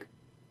now. Like,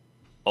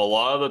 a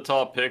lot of the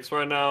top picks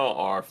right now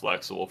are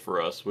flexible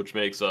for us, which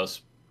makes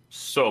us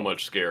so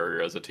much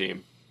scarier as a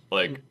team.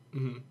 Like, I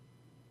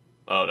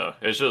don't know.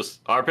 It's just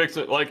our picks.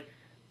 Like,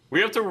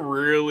 we have to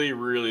really,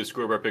 really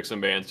screw up our picks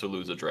and bans to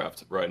lose a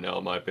draft right now,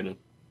 in my opinion.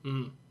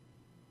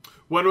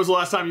 When was the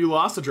last time you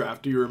lost a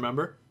draft? Do you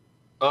remember?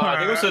 I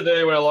think it was the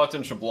day when I locked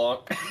in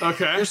Shablanc.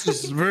 Okay.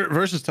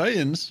 versus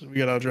Titans, we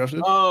got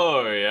outdrafted.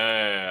 Oh,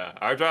 yeah.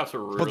 Our drafts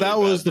were really But that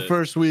was the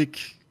first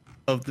week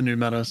of the new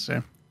meta,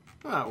 so.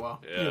 Oh,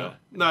 well. Yeah.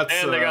 You know, that's,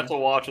 and they got to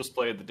watch us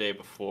play the day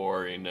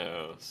before,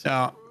 So.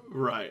 Yeah.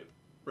 Right.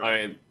 I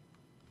mean,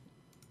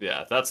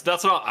 yeah, that's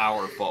not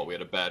our fault. We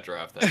had a bad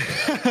draft that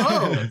day.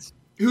 Oh.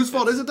 Whose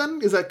fault is it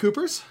then? Is that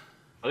Cooper's?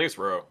 I think it's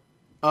Ro.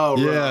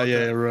 Oh, Ro.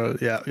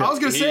 Yeah. I was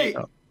going to say,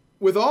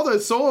 with all the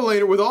solo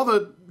laner, with all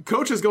the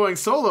coaches going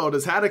solo,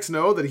 does Haddix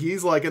know that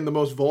he's like in the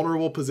most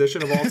vulnerable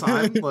position of all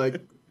time? Like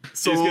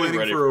solo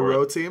laning for a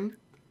Ro team?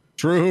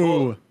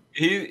 True. Well,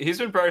 he's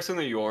been practicing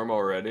the Yorm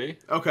already.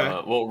 Okay.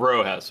 Well,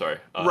 Ro has, sorry.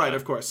 Right,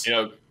 of course.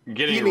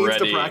 Getting he needs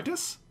ready. to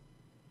practice?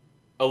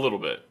 A little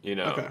bit,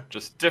 Okay.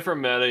 Just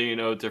different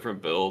meta,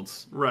 different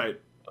builds. Right.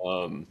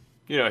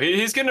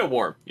 He's getting it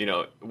warm,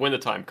 when the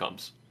time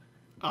comes.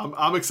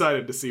 I'm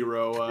excited to see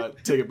Ro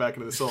take it back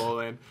into the solo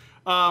lane.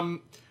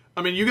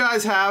 I mean, you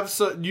guys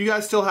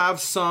still have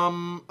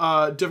some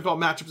difficult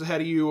matchups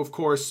ahead of you. Of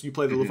course, you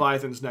play the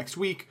Leviathans next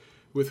week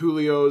with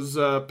Julio's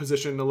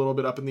position a little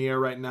bit up in the air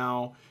right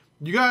now.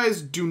 You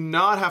guys do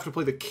not have to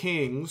play the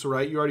Kings,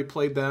 right? You already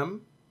played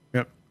them.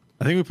 Yep.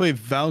 I think we played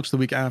Valks the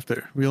week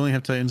after. We only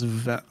have Titans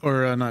not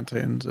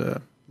Titans,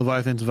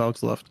 Leviathans and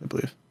Valks left, I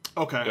believe.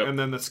 Okay, yep. And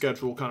then the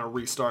schedule kind of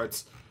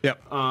restarts. Yep.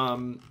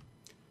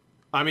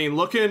 I mean,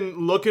 looking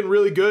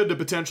really good to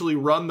potentially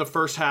run the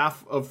first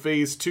half of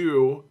Phase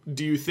 2.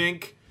 Do you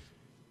think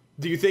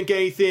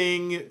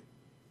anything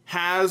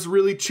has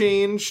really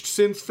changed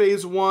since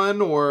Phase 1,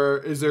 or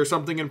is there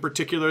something in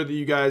particular that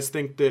you guys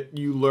think that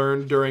you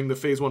learned during the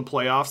Phase 1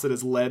 playoffs that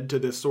has led to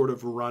this sort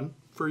of run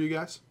for you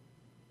guys?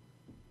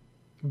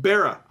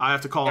 BaRRa, I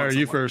have to call on someone.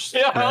 You first.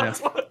 Yeah,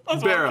 that's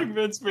watching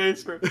Vince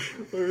face for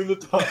the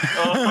top.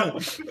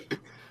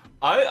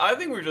 I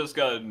think we've just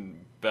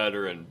gotten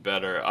better and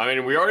better. I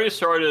mean, we already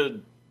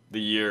started the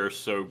year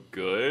so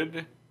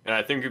good, and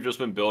I think we've just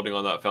been building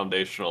on that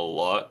foundation a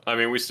lot. I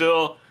mean, we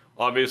still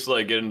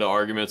obviously get into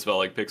arguments about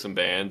like picks and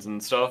bans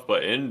and stuff,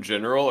 but in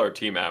general, our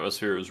team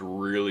atmosphere is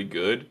really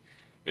good.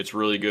 It's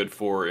really good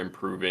for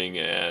improving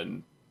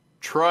and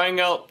trying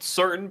out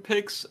certain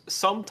picks.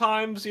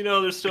 Sometimes,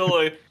 there's still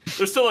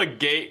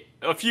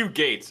a few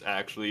gates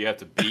actually you have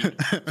to beat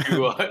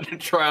to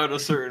try out a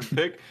certain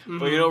pick.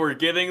 But we're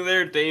getting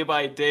there day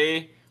by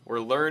day. We're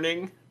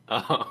learning.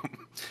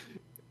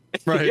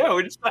 Right. Yeah,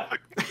 we just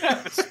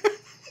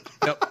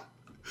Yep.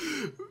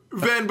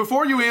 Ven,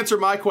 before you answer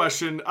my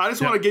question, I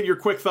just want to get your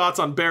quick thoughts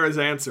on BaRRa's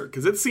answer,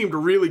 because it seemed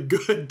really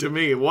good to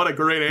me. What a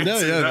great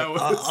answer that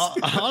was.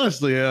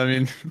 Honestly, I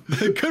mean,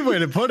 a good way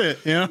to put it,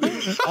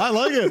 I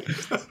like it.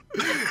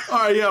 All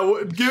right, yeah.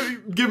 Well,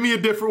 give me a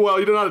different. Well,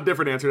 you don't have a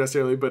different answer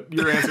necessarily, but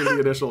your answer to the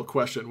initial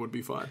question would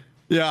be fine.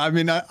 Yeah, I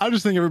mean, I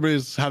just think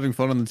everybody's having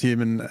fun on the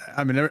team, and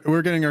I mean,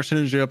 we're getting our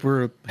synergy up.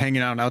 We're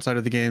hanging out outside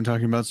of the game,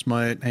 talking about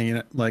Smite, hanging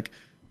out, like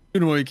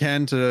doing what we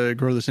can to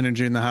grow the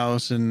synergy in the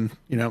house. And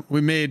we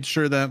made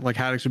sure that like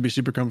Haddix would be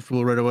super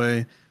comfortable right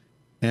away,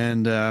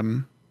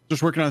 and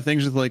just working on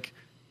things with like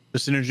the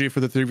synergy for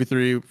the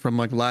 3v3 from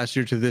like last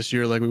year to this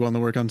year. Like we want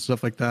to work on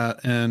stuff like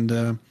that, and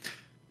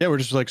yeah, we're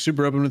just like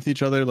super open with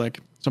each other.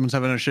 Like someone's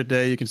having a shit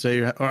day, you can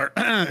say, or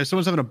if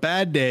someone's having a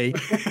bad day,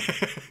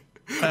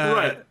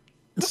 Right.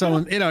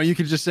 Someone, you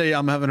could just say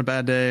I'm having a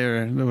bad day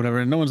or whatever,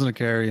 and no one's gonna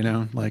care,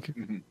 like,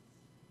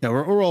 yeah,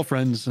 we're all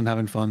friends and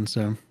having fun.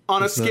 So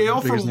on a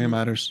scale from thing that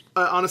matters.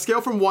 On a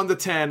scale from 1 to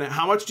 10,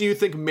 how much do you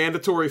think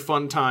mandatory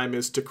fun time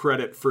is to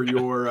credit for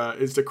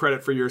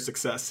your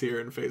success here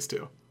in phase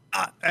 2?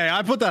 Hey,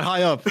 I put that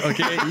high up.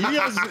 Okay,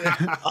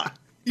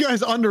 you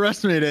guys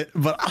underestimate it,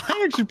 but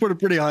I actually put it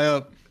pretty high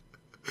up.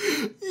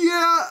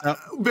 Yeah,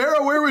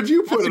 BaRRa, where would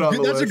you put it on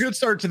the list? That's a good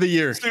start to the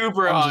year.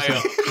 Super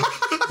high.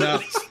 Yeah.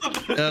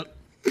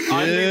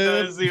 I think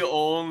that is the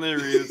only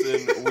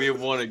reason we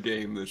won a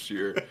game this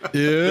year.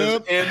 Yeah.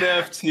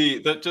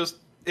 NFT, that just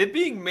it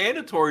being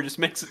mandatory just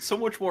makes it so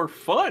much more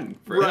fun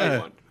for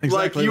everyone.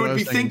 Exactly like you would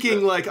be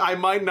thinking, like I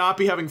might not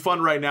be having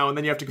fun right now, and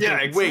then you have to go,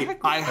 wait,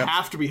 I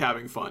have to be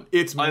having fun.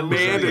 It's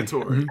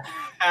mandatory.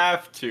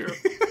 Have to.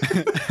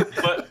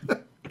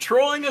 But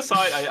trolling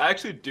aside, I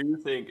actually do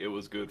think it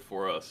was good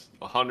for us,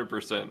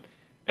 100%.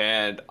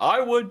 And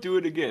I would do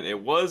it again. It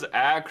was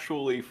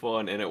actually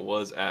fun, and it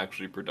was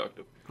actually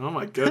productive. Oh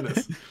my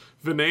goodness.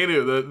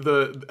 Venenu,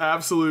 the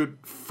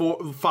absolute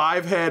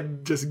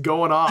 5-head just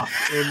going off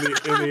in the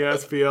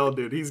SPL,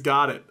 dude. He's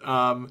got it.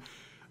 I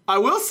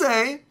will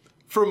say,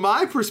 from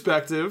my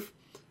perspective,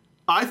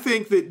 I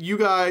think that you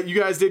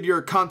guys did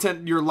your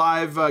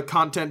live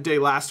content day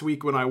last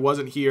week when I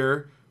wasn't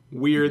here.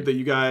 Weird that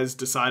you guys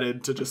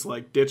decided to just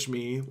like ditch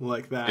me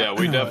like that. Yeah,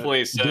 we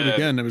definitely said did it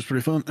again. It was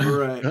pretty fun.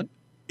 Right.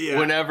 Yeah.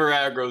 Whenever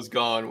Aggro's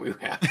gone, we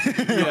have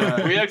to.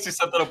 Yeah. We actually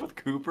set that up with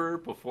Cooper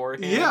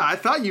beforehand. Yeah, I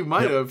thought you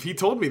might have. He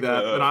told me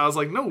that, and I was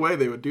like, no way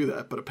they would do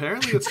that. But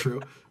apparently it's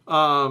true.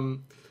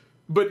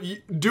 But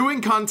doing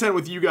content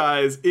with you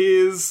guys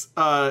is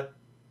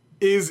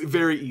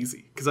very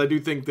easy, because I do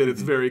think that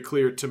it's very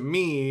clear to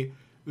me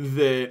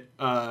that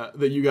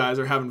you guys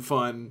are having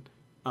fun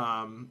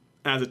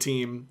as a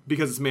team,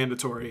 because it's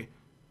mandatory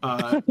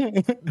during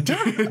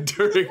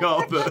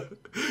all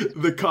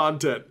the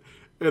content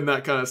and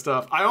that kind of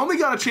stuff. I only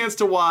got a chance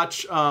to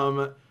watch.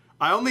 I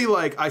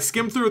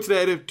skimmed through it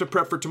today to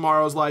prep for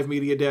tomorrow's live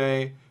media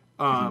day,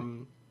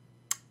 and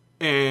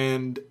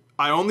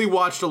I only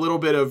watched a little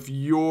bit of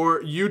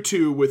your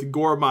YouTube with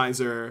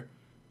Goremizer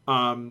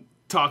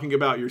talking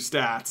about your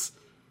stats.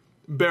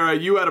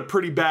 BaRRa, you had a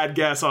pretty bad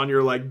guess on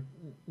your like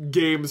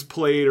games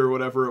played or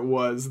whatever it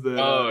was.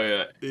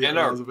 Yeah, and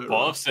our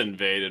buffs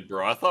invaded,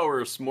 bro. I thought we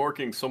were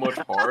smorking so much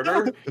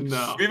harder.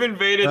 No, we've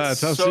invaded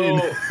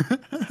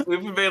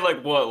we've invaded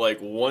like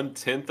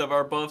 1/10 of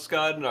our buffs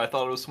got, and I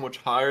thought it was so much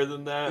higher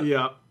than that.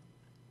 Yeah,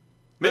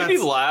 maybe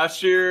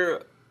last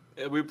year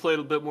we played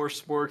a bit more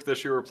smork.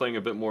 This year we're playing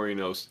a bit more,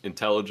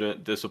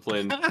 intelligent,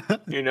 disciplined,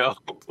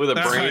 with a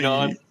brain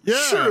on. Yeah,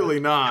 surely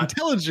not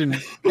intelligent.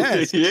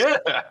 Yes. Yeah,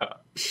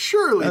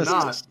 surely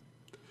not.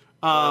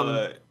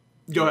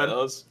 Go ahead.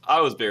 I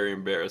was very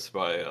embarrassed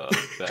by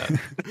that.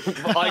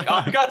 Like,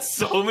 I got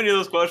so many of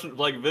those questions.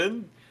 Like,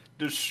 Vin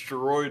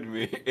destroyed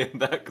me in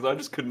that because I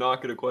just could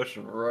not get a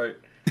question right.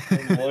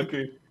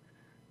 Unlucky.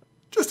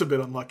 Just a bit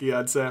unlucky,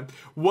 I'd say.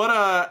 What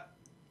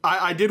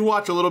I did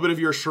watch a little bit of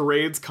your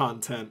charades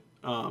content,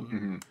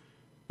 and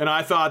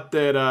I thought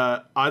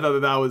that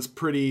was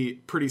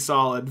pretty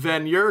solid.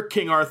 Ven, your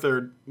King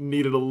Arthur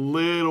needed a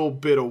little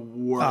bit of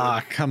work.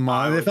 Ah, come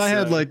on! If I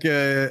had like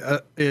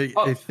a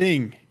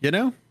thing,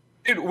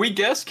 Dude, we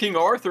guessed King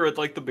Arthur at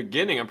like the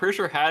beginning. I'm pretty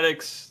sure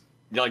Haddix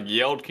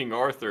yelled King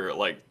Arthur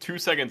like 2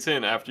 seconds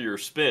in after your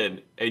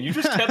spin, and you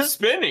just kept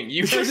spinning.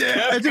 You just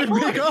kept It didn't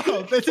pick up.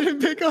 It didn't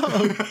pick up.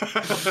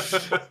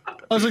 I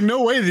was like,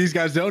 no way, these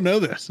guys don't know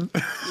this.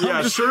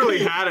 Yeah,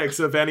 surely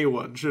Haddix, if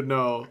anyone, should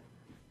know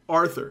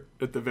Arthur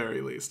at the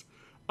very least.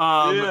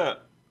 BaRRa,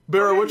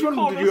 which one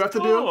did you have to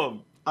do?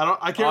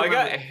 I can't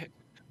remember.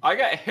 I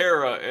got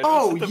Hera, and it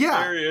was at the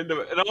very end of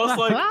it, and I was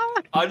like,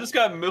 I just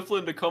got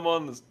Mifflin to come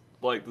on the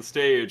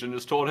stage and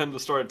just told him to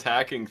start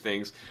attacking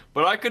things,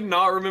 but I could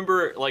not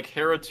remember like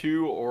Hera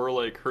 2 or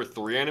like her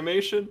 3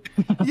 animation.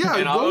 Yeah,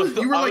 you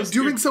were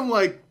doing some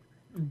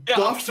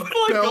buff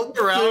belt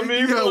around me.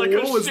 Yeah, like,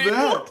 what was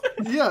that?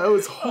 Yeah, it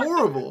was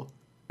horrible.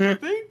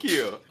 Thank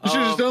you. You should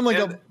have just done you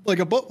just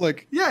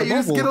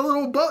get a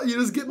little you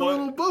just get a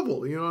little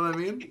bubble. You know what I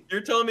mean?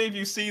 You're telling me if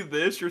you see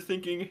this, you're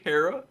thinking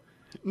Hera?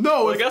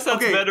 No, I guess that's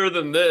better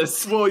than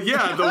this. Well,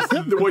 yeah,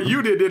 what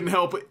you didn't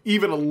help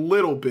even a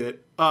little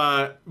bit.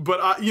 But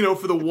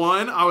for the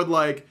one, I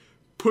would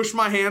push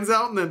my hands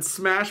out and then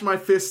smash my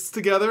fists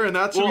together, and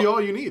that should be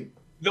all you need.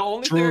 The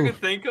only thing I could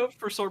think of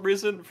for some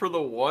reason for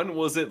the one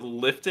was it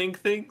lifting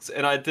things,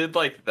 and I did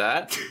like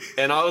that,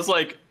 and I was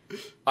like,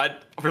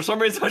 For some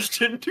reason, I just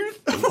didn't do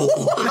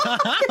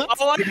that.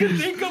 All I could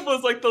think of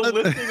was like the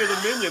lifting of the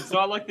minions,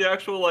 not like the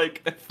actual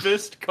like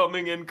fist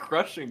coming in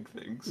crushing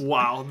things.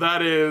 Wow,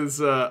 that is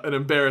an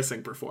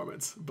embarrassing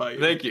performance by you.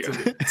 Thank you.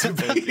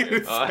 Thank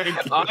you.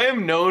 I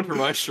am known for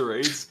my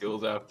charade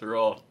skills, after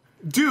all.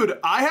 Dude,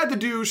 I had to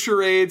do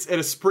charades at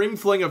a Spring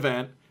Fling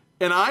event,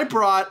 and I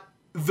brought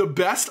the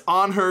best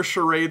on her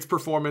charades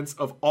performance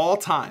of all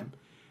time,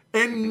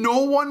 and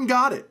no one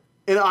got it.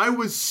 And I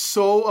was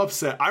so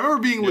upset. I remember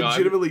being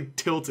legitimately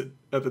tilted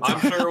at the time.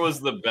 I'm sure it was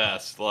the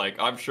best. Like,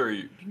 I'm sure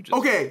you just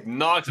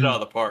knocked it out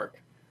of the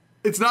park.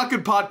 It's not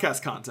good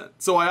podcast content,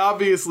 so I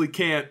obviously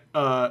can't.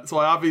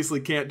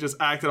 Just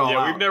act it all out.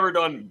 Yeah, we've never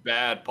done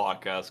bad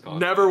podcast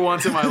content. Never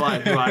once in my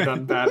life have I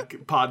done bad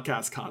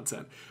podcast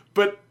content,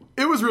 but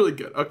it was really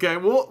good. Okay,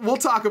 we'll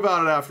talk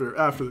about it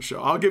after the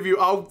show.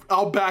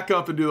 I'll back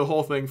up and do the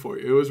whole thing for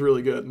you. It was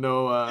really good.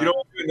 No, you don't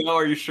want to do it now?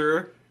 Are you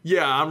sure?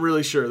 Yeah, I'm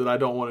really sure that I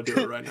don't want to do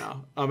it right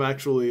now. I'm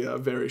actually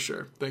very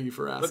sure. Thank you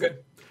for asking. Okay.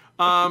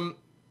 All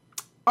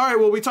right.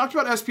 Well, we talked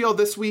about SPL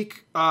this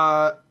week.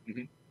 I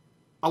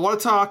want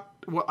to talk.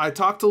 I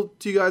talked to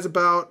you guys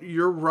about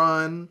your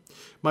run.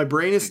 My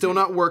brain is still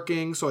not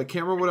working, so I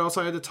can't remember what else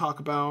I had to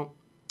talk about.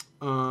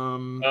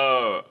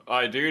 Oh,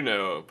 I do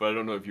know, but I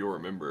don't know if you'll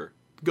remember.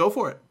 Go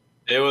for it.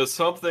 It was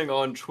something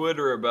on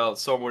Twitter about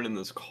someone in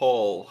this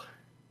call.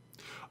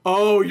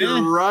 Oh,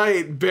 you're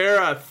right,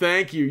 BaRRa.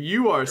 Thank you.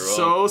 You are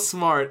so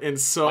smart and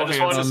so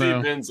handsome. I just want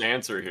to see Ben's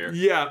answer here.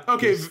 Yeah.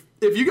 Okay.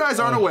 If you guys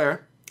aren't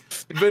aware,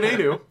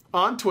 Venenu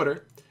on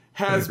Twitter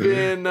has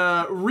been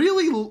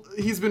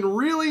He's been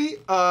really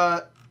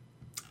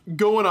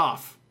going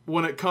off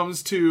when it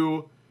comes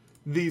to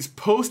these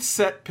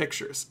post-set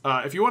pictures.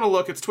 If you want to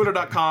look, it's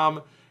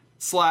twitter.com/Venenu_,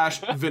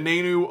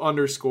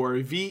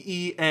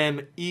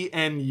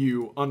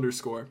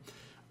 VENENU_.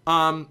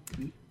 And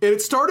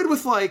it started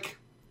with like,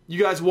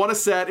 you guys won a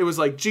set. It was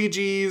like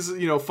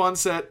GG's, fun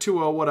set,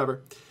 2-0,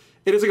 whatever.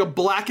 It is like a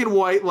black and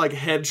white like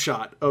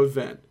headshot of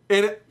Ven.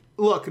 And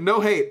look, no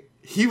hate,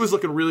 he was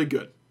looking really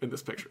good in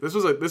this picture. This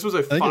was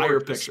a fire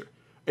picture.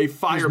 A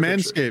fire picture.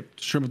 Manscaped,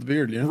 trim with the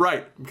beard, yeah.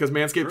 Right, because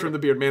Manscaped trimmed the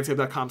beard.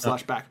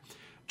 Manscaped.com/back.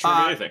 Trim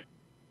anything.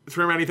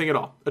 Trim anything at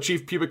all.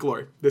 Achieve pubic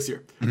glory this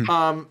year.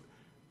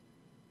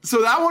 So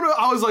that one,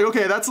 I was like,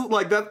 okay, that's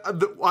like that. I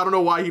don't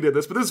know why he did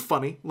this, but this is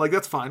funny. Like,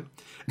 that's fine.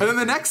 And then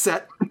the next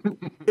set,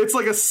 it's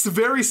like a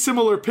very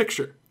similar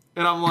picture.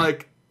 And I'm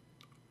like,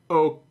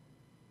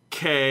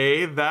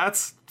 okay,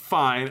 that's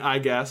fine, I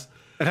guess.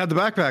 It had the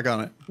backpack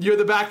on it. You had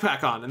the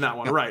backpack on in that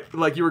one, right?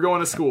 Like you were going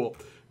to school.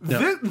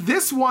 Yep.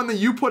 This one that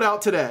you put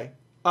out today,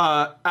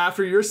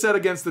 after your set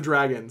against the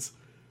Dragons,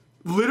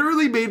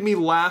 literally made me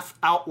laugh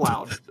out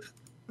loud.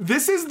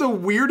 This is the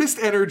weirdest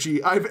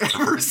energy I've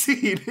ever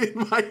seen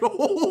in my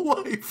whole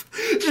life.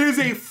 It is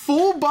a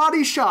full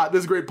body shot.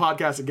 This is great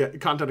podcast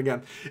content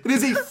again. It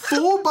is a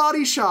full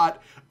body shot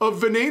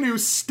of Venenu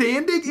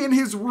standing in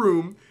his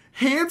room,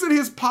 hands in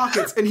his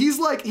pockets, and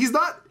he's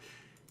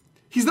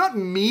not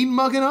mean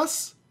mugging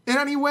us in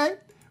any way,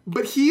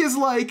 but he is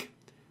like,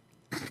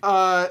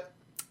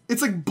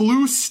 it's like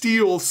Blue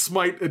Steel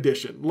Smite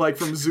edition, like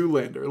from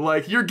Zoolander.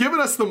 Like, you're giving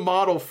us the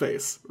model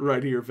face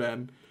right here,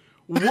 Ven.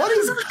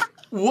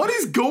 What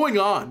is going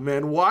on,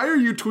 man? Why are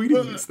you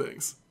tweeting these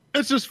things?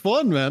 It's just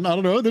fun, man. I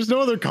don't know. There's no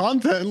other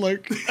content.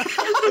 Like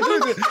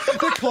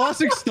the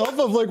classic stuff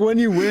of like when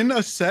you win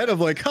a set of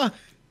like,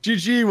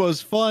 GG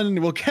was fun.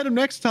 We'll get him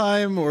next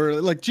time,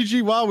 or like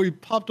GG, wow, we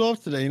popped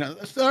off today.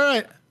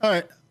 All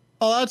right.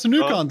 I'll add some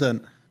new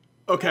content.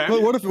 Okay.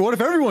 But what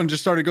if everyone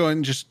just started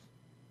going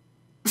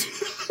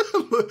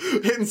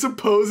hitting some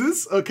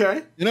poses?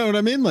 Okay. You know what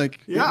I mean? Like,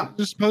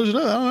 just pose it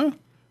up. I don't know.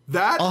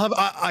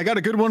 I got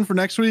a good one for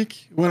next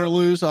week. Win or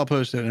lose, I'll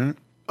post it. Right?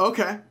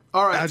 Okay.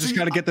 All right. I just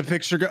got to get the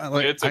picture.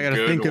 Like, I got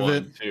to think of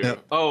it.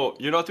 Yep. Oh,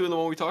 you're not doing the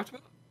one we talked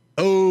about?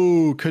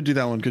 Oh, could do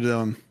that one.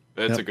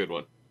 It's a good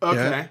one. Okay.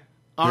 Yeah.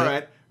 All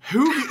right.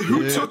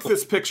 Who took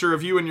this picture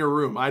of you in your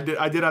room? I did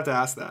have to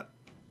ask that.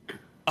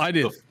 I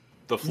did.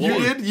 The floor. You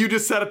did? You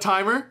just set a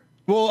timer?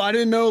 Well, I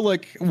didn't know.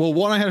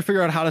 One, I had to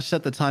figure out how to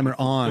set the timer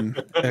on.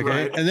 Okay.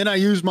 Right. And then I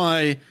used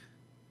my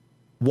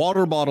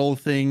water bottle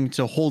thing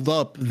to hold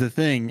up the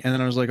thing, and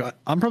then I was like,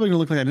 I'm probably gonna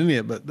look like an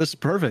idiot, but this is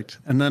perfect.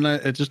 And then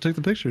it just took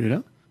the picture,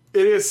 It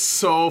is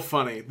so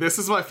funny. This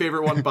is my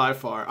favorite one by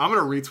far. I'm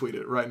gonna retweet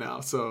it right now.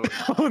 So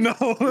oh no.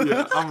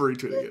 Yeah, I'm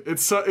retweeting it.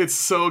 It's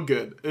so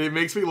good. It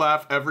makes me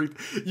laugh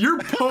your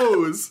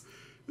pose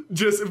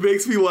just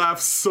makes me laugh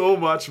so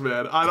much,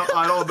 man. I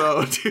don't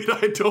know, dude.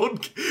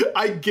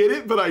 I get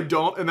it, but I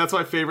don't, and that's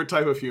my favorite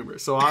type of humor.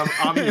 So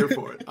I'm here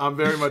for it. I'm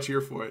very much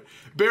here for it.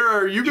 BaRRa,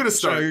 are you gonna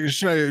start?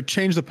 Should I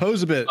change the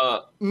pose a bit?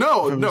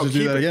 No. Keep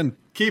Do that it again.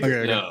 Keep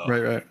it. No.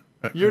 Right.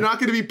 You're not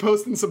gonna be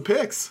posting some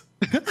pics.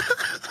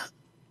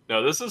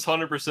 No, this is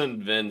 100%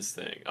 Vin's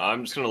thing.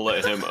 I'm just going to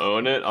let him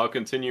own it. I'll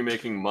continue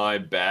making my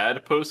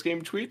bad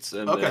post-game tweets,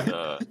 and then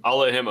I'll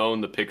let him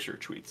own the picture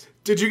tweets.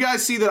 Did you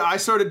guys see that I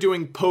started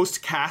doing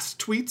post-cast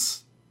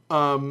tweets?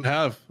 I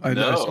saw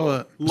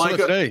that.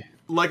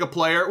 like a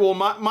player. Well,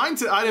 mine.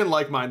 I didn't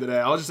like mine today.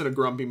 I was just in a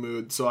grumpy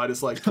mood, so I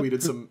just like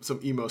tweeted some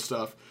emo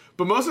stuff.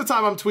 But most of the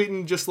time, I'm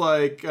tweeting just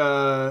like.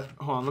 Hold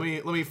on,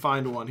 let me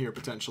find one here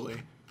potentially.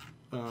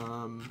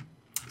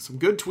 Some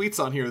good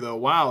tweets on here though.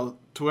 Wow,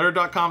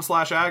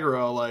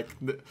 Twitter.com/Aggro. Like,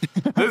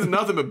 there's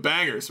nothing but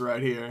bangers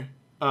right here.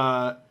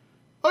 Oh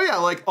yeah,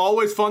 like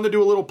always fun to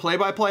do a little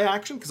play-by-play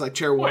action because I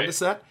chair one to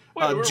set.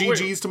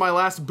 GG's to my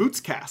last Boots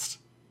cast.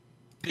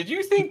 Did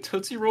you think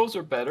Tootsie Rolls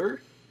are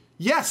better?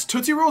 Yes,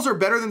 Tootsie Rolls are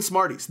better than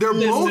Smarties. They're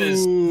both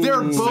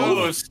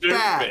so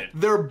bad.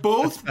 They're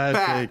both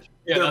bad.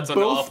 Yeah, they're that's an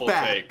both awful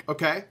bad. take.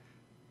 Okay,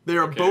 they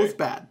are both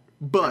bad.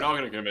 But you're not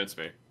going to convince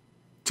me.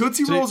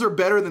 Tootsie Rolls are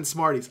better than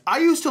Smarties. I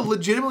used to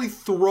legitimately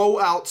throw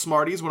out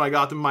Smarties when I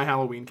got them in my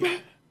Halloween kit.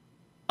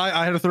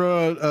 I had to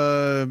throw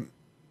out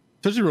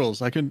Tootsie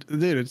Rolls. I couldn't.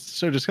 Dude, it's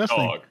so disgusting.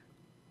 Dog.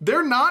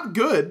 They're not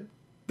good.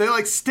 They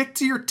like stick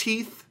to your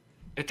teeth.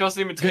 It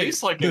doesn't even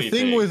taste like anything. The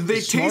thing with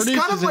They Smarties taste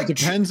kind of is like it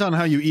depends on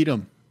how you eat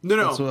them.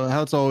 No. That's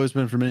how it's always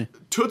been for me.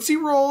 Tootsie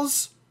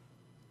Rolls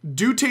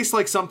do taste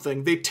like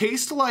something. They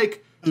taste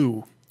like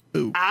Ooh.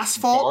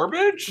 asphalt.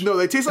 Garbage? No,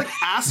 they taste like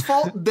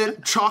asphalt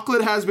that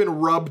chocolate has been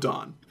rubbed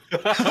on.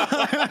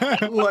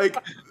 Like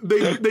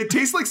they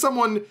taste like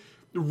someone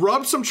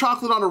rubbed some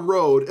chocolate on a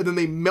road and then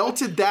they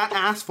melted that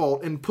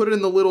asphalt and put it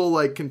in the little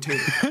like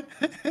container.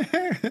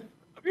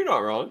 You're not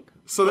wrong.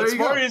 So there you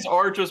go. Smarties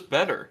are just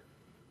better.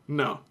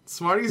 No,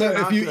 Smarties are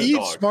not if you good.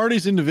 eat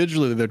Smarties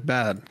individually, they're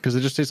bad because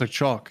they just taste like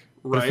chalk.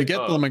 But if you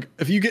get them, like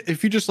if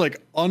you just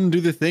like undo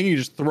the thing, you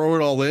just throw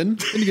it all in,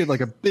 then you get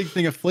like a big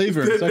thing of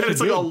flavor. It's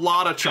like a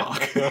lot of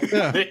chalk.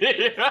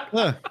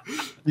 Yeah.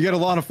 You get a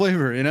lot of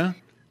flavor, you know.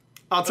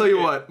 I'll tell you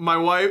what, my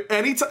wife.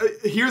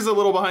 Here's a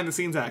little behind the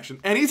scenes action.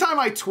 Anytime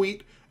I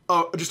tweet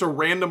just a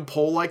random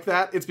poll like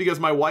that, it's because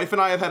my wife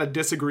and I have had a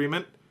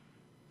disagreement,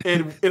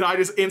 and I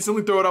just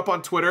instantly throw it up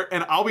on Twitter.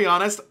 And I'll be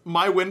honest,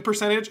 my win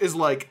percentage is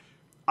like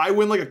I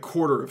win like a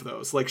quarter of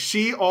those. Like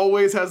she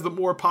always has the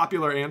more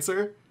popular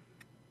answer.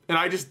 And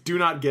I just do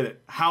not get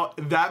it. How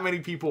that many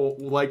people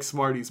like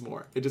Smarties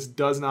more. It just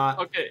does not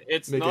make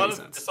any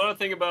sense. It's not a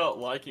thing about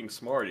liking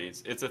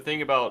Smarties. It's a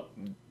thing about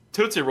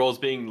Tootsie Rolls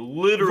being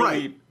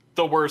literally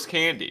the worst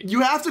candy.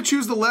 You have to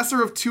choose the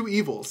lesser of two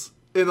evils.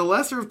 And the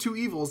lesser of two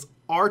evils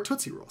are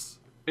Tootsie Rolls.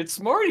 It's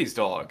Smarties,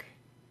 dog.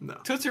 No.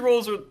 Tootsie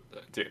Rolls are...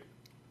 Dude.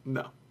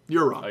 No.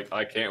 You're wrong.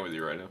 I can't with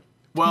you right now.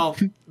 Well,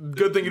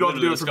 good thing you don't have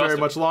to do it for very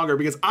much longer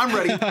because I'm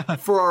ready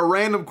for our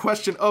random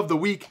question of the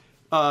week.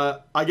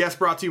 I guess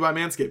brought to you by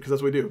Manscaped, because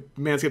that's what we do.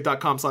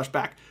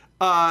 Manscaped.com/back.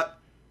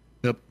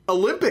 Yep.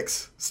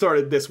 Olympics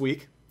started this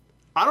week.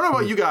 I don't know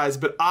about you guys,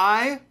 but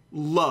I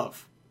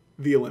love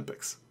the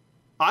Olympics.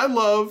 I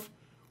love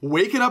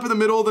waking up in the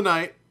middle of the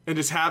night and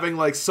just having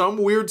like some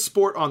weird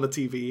sport on the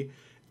TV.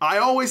 I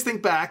always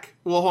think back.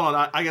 Well, hold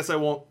on. I guess I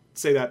won't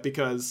say that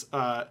because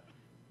I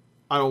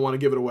don't want to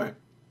give it away.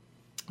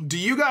 Do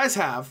you guys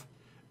have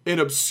an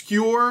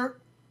obscure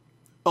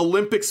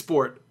Olympic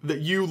sport that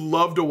you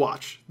love to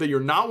watch, that you're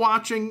not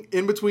watching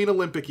in between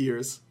Olympic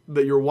years,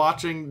 that you're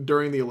watching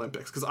during the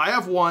Olympics? Because I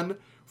have one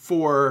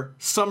for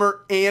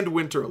summer and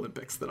winter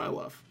Olympics that I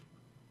love.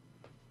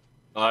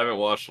 I haven't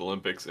watched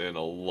Olympics in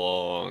a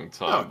long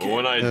time. Okay. But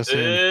when I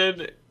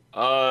did,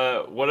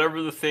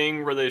 whatever the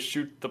thing where they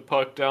shoot the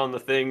puck down the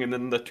thing and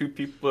then the two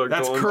people are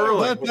That's going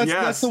curling. back.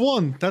 That's the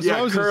one. That's what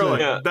I was curling. gonna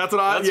say. Yeah. That's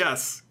what I.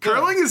 Yes,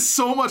 curling is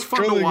so much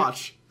fun to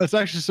watch. That's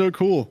actually so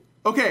cool.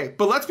 Okay,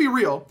 but let's be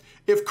real.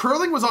 If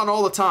curling was on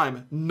all the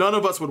time, none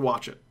of us would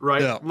watch it,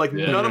 right? Yeah.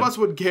 None of us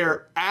would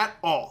care at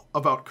all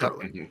about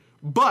curling.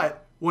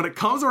 But when it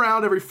comes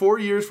around every 4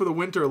 years for the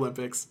Winter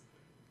Olympics,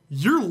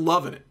 you're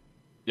loving it.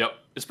 Yep,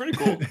 it's pretty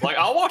cool. Like,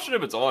 I'll watch it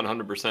if it's on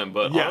 100%,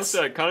 but Yes. honestly,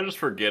 I kind of just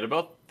forget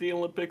about the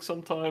Olympics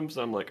sometimes.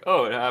 I'm like,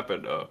 oh, it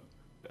happened. Oh,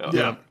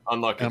 Yeah.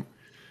 unlucky.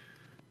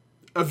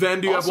 Yep.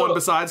 Then do you have one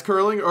besides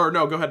curling? Or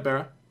no, go ahead,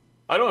 Barra.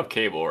 I don't have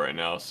cable right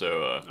now,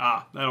 so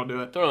That'll do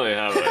it. don't really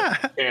have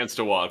a chance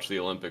to watch the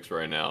Olympics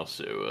right now.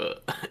 So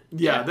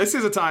Yeah, this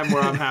is a time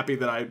where I'm happy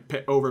that I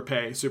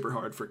overpay super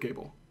hard for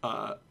cable.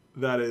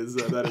 That is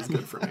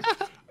good for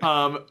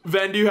me.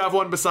 Ven, do you have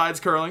one besides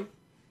curling?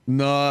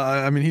 No,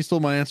 I mean, he stole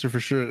my answer for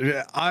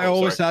sure. I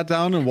always sat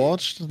down and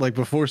watched, like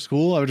before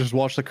school, I would just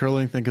watch the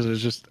curling thing because it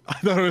was just, I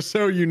thought it was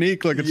so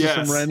unique. Like, it's just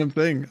some random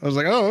thing. I was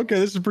like, oh, okay,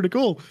 this is pretty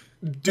cool.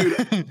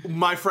 Dude,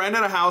 my friend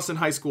had a house in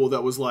high school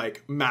that was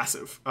like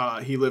massive.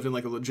 He lived in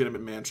like a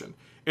legitimate mansion.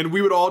 And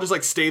we would all just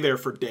like stay there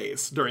for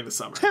days during the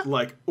summer,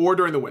 like, or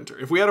during the winter.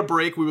 If we had a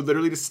break, we would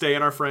literally just stay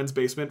in our friend's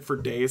basement for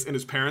days, and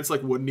his parents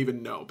like wouldn't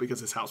even know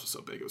because his house was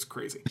so big. It was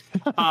crazy.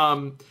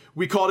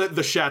 We called it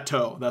the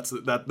Chateau.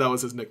 That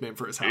was his nickname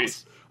for his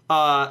house.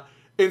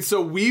 And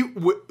so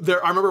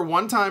I remember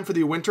one time for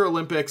the Winter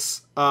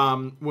Olympics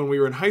when we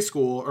were in high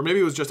school, or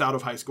maybe it was just out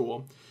of high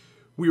school.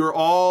 We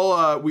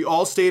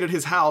all stayed at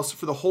his house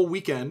for the whole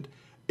weekend.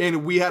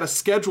 And we had a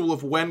schedule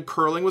of when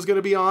curling was going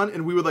to be on,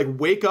 and we would like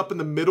wake up in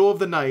the middle of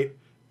the night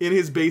in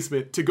his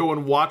basement to go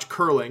and watch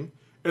curling,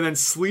 and then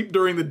sleep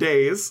during the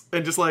days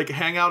and just like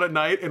hang out at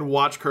night and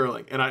watch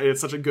curling. And it's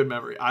such a good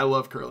memory. I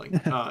love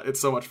curling. It's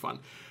so much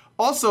fun.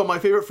 Also, my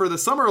favorite for the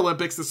Summer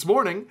Olympics this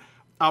morning,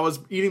 I was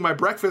eating my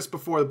breakfast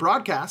before the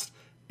broadcast,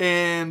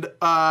 and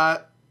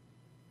a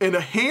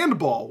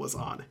handball was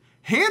on.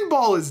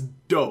 Handball is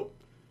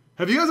dope.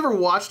 Have you guys ever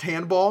watched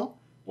handball?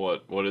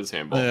 What is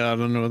handball? Yeah, I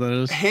don't know what that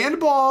is.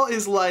 Handball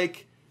is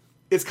like,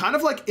 it's kind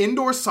of like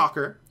indoor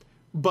soccer,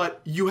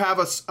 but you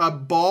have a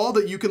ball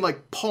that you can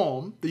like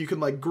palm, that you can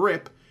like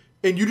grip,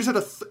 and you just have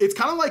to, it's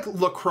kind of like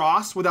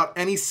lacrosse without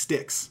any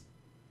sticks.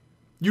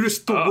 You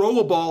just throw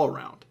a ball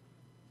around.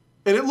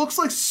 And it looks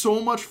like so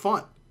much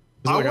fun.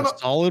 Is it like a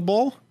solid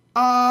ball?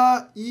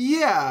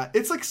 Yeah.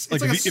 It's like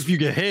if you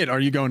get hit, are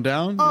you going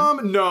down?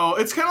 No,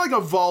 it's kind of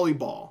like a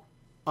volleyball.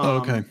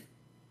 Okay.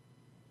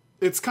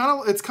 It's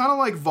kind of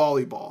like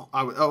volleyball,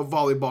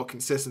 volleyball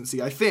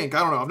consistency, I think. I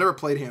don't know. I've never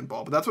played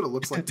handball, but that's what it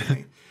looks like to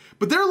me.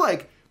 But they're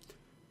like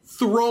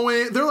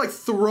throwing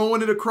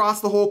it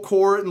across the whole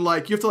court, and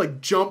like you have to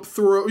like jump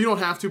throw. You don't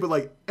have to, but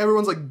like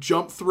everyone's like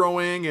jump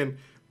throwing, and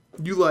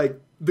you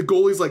like the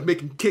goalie's like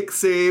making kick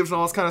saves and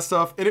all this kind of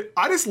stuff. And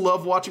I just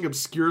love watching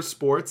obscure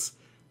sports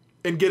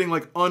and getting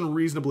like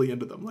unreasonably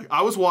into them. Like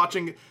I was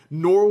watching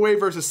Norway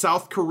versus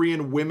South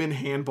Korean women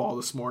handball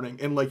this morning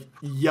and like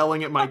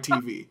yelling at my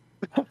TV.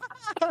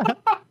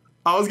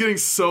 I was getting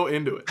so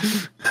into it.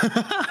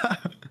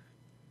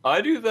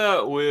 I do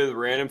that with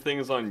random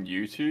things on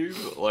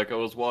YouTube. Like I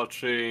was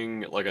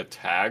watching like a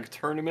tag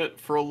tournament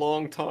for a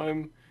long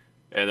time,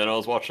 and then I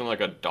was watching like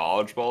a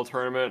dodgeball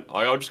tournament.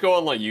 I'll just go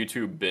on like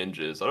YouTube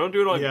binges. I don't do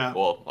it on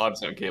well,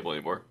 obviously on cable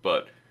anymore,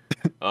 but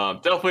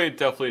definitely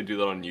do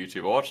that on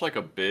YouTube. I watched like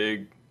a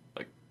big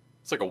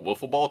it's like a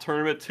wiffle ball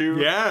tournament too.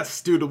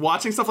 Yes, dude,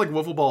 watching stuff like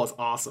wiffle ball is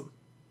awesome.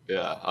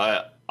 Yeah,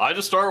 I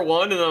just start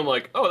one and then I'm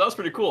like, oh, that's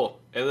pretty cool.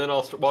 And then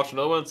I'll watch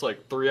another one. It's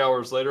like 3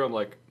 hours later. I'm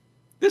like,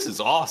 this is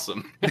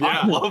awesome.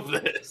 I love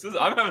this.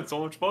 I'm having so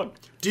much fun.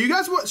 Do you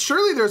guys want?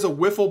 Surely there's a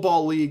wiffle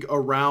ball league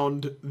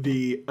around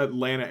the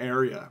Atlanta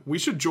area. We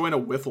should join a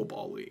wiffle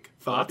ball league.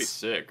 Thoughts?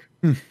 That'd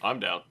be sick. I'm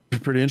down.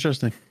 Pretty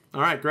interesting. All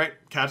right, great.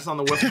 Catch us on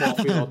the wiffle ball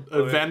field.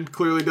 Ven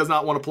clearly does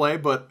not want to play,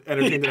 but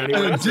entertained it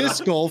anyway.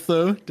 Disc golf,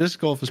 though. Disc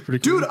golf is pretty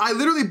cool. Dude, I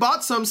literally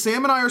bought some.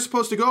 Sam and I are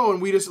supposed to go,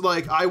 and we just,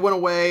 like, I went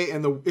away,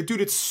 and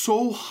dude, it's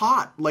so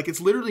hot. Like, it's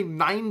literally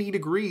 90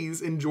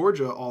 degrees in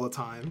Georgia all the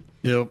time.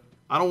 Yep.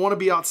 I don't want to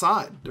be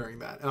outside during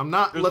that. And I'm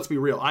not, let's be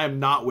real, I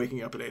am not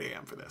waking up at 8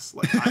 a.m. for this.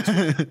 Like,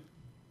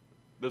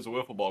 There's a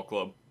wiffle ball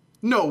club.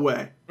 No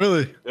way.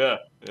 Really? Yeah.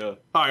 All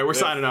right, we're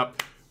signing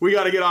up. We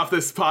got to get off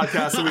this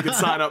podcast so we can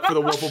sign up for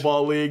the Wiffle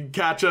Ball League.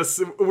 Catch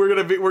us. We're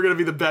gonna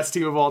be the best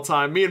team of all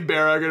time. Me and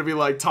BaRRa are gonna be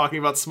like talking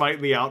about Smite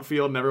in the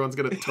outfield, and everyone's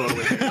gonna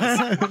totally hate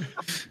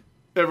us.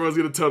 Everyone's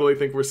gonna totally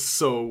think we're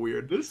so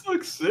weird. This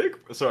looks sick.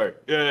 Sorry.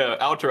 Yeah.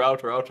 Outro.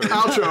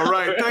 Outro.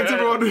 Right.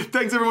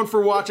 Thanks everyone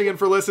for watching and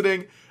for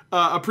listening.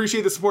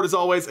 Appreciate the support as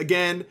always.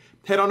 Again,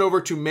 head on over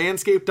to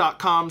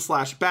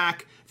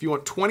manscaped.com/back if you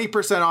want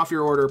 20% off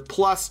your order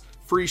plus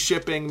free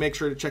shipping. Make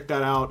sure to check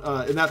that out.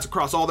 And that's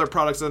across all their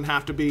products. It doesn't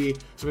have to be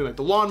something like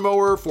the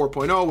Lawnmower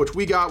 4.0,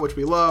 which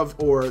we love,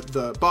 or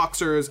the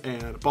Boxers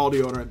and ball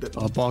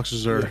deodorant.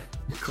 Boxers are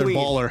clean.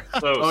 Baller.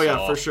 Oh,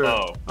 yeah, for sure.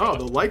 Oh,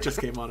 the light just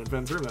came on in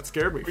Ven's room. That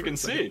scared me. We can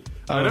see.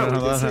 I don't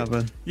know how that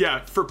happened.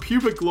 Yeah, for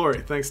pubic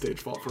glory. Thanks,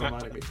 Stagefault, for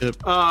reminding me. Yep.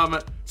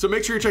 So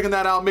make sure you're checking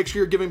that out. Make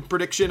sure you're giving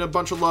Prediction a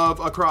bunch of love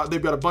across. They've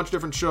got a bunch of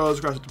different shows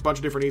across a bunch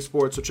of different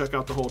esports. So check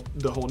out the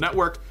whole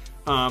network.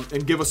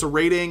 And give us a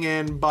rating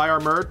and buy our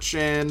merch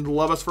and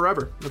love us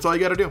forever. That's all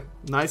you got to do.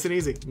 Nice and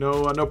easy.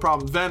 No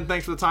problem. Ven,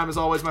 thanks for the time as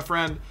always, my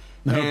friend.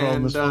 No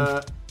problem.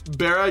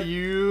 BaRRa,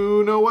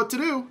 you know what to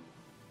do.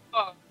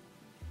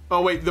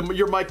 Oh wait,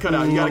 your mic cut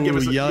out. You gotta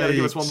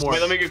give us one more.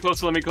 Wait, let me get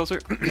closer.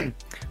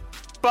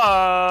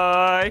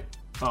 Bye.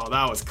 Oh,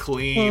 that was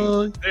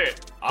clean. Hey,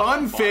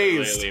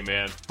 Unfazed. Lately,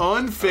 man. Unfazed.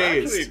 I'm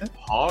actually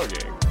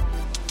pogging.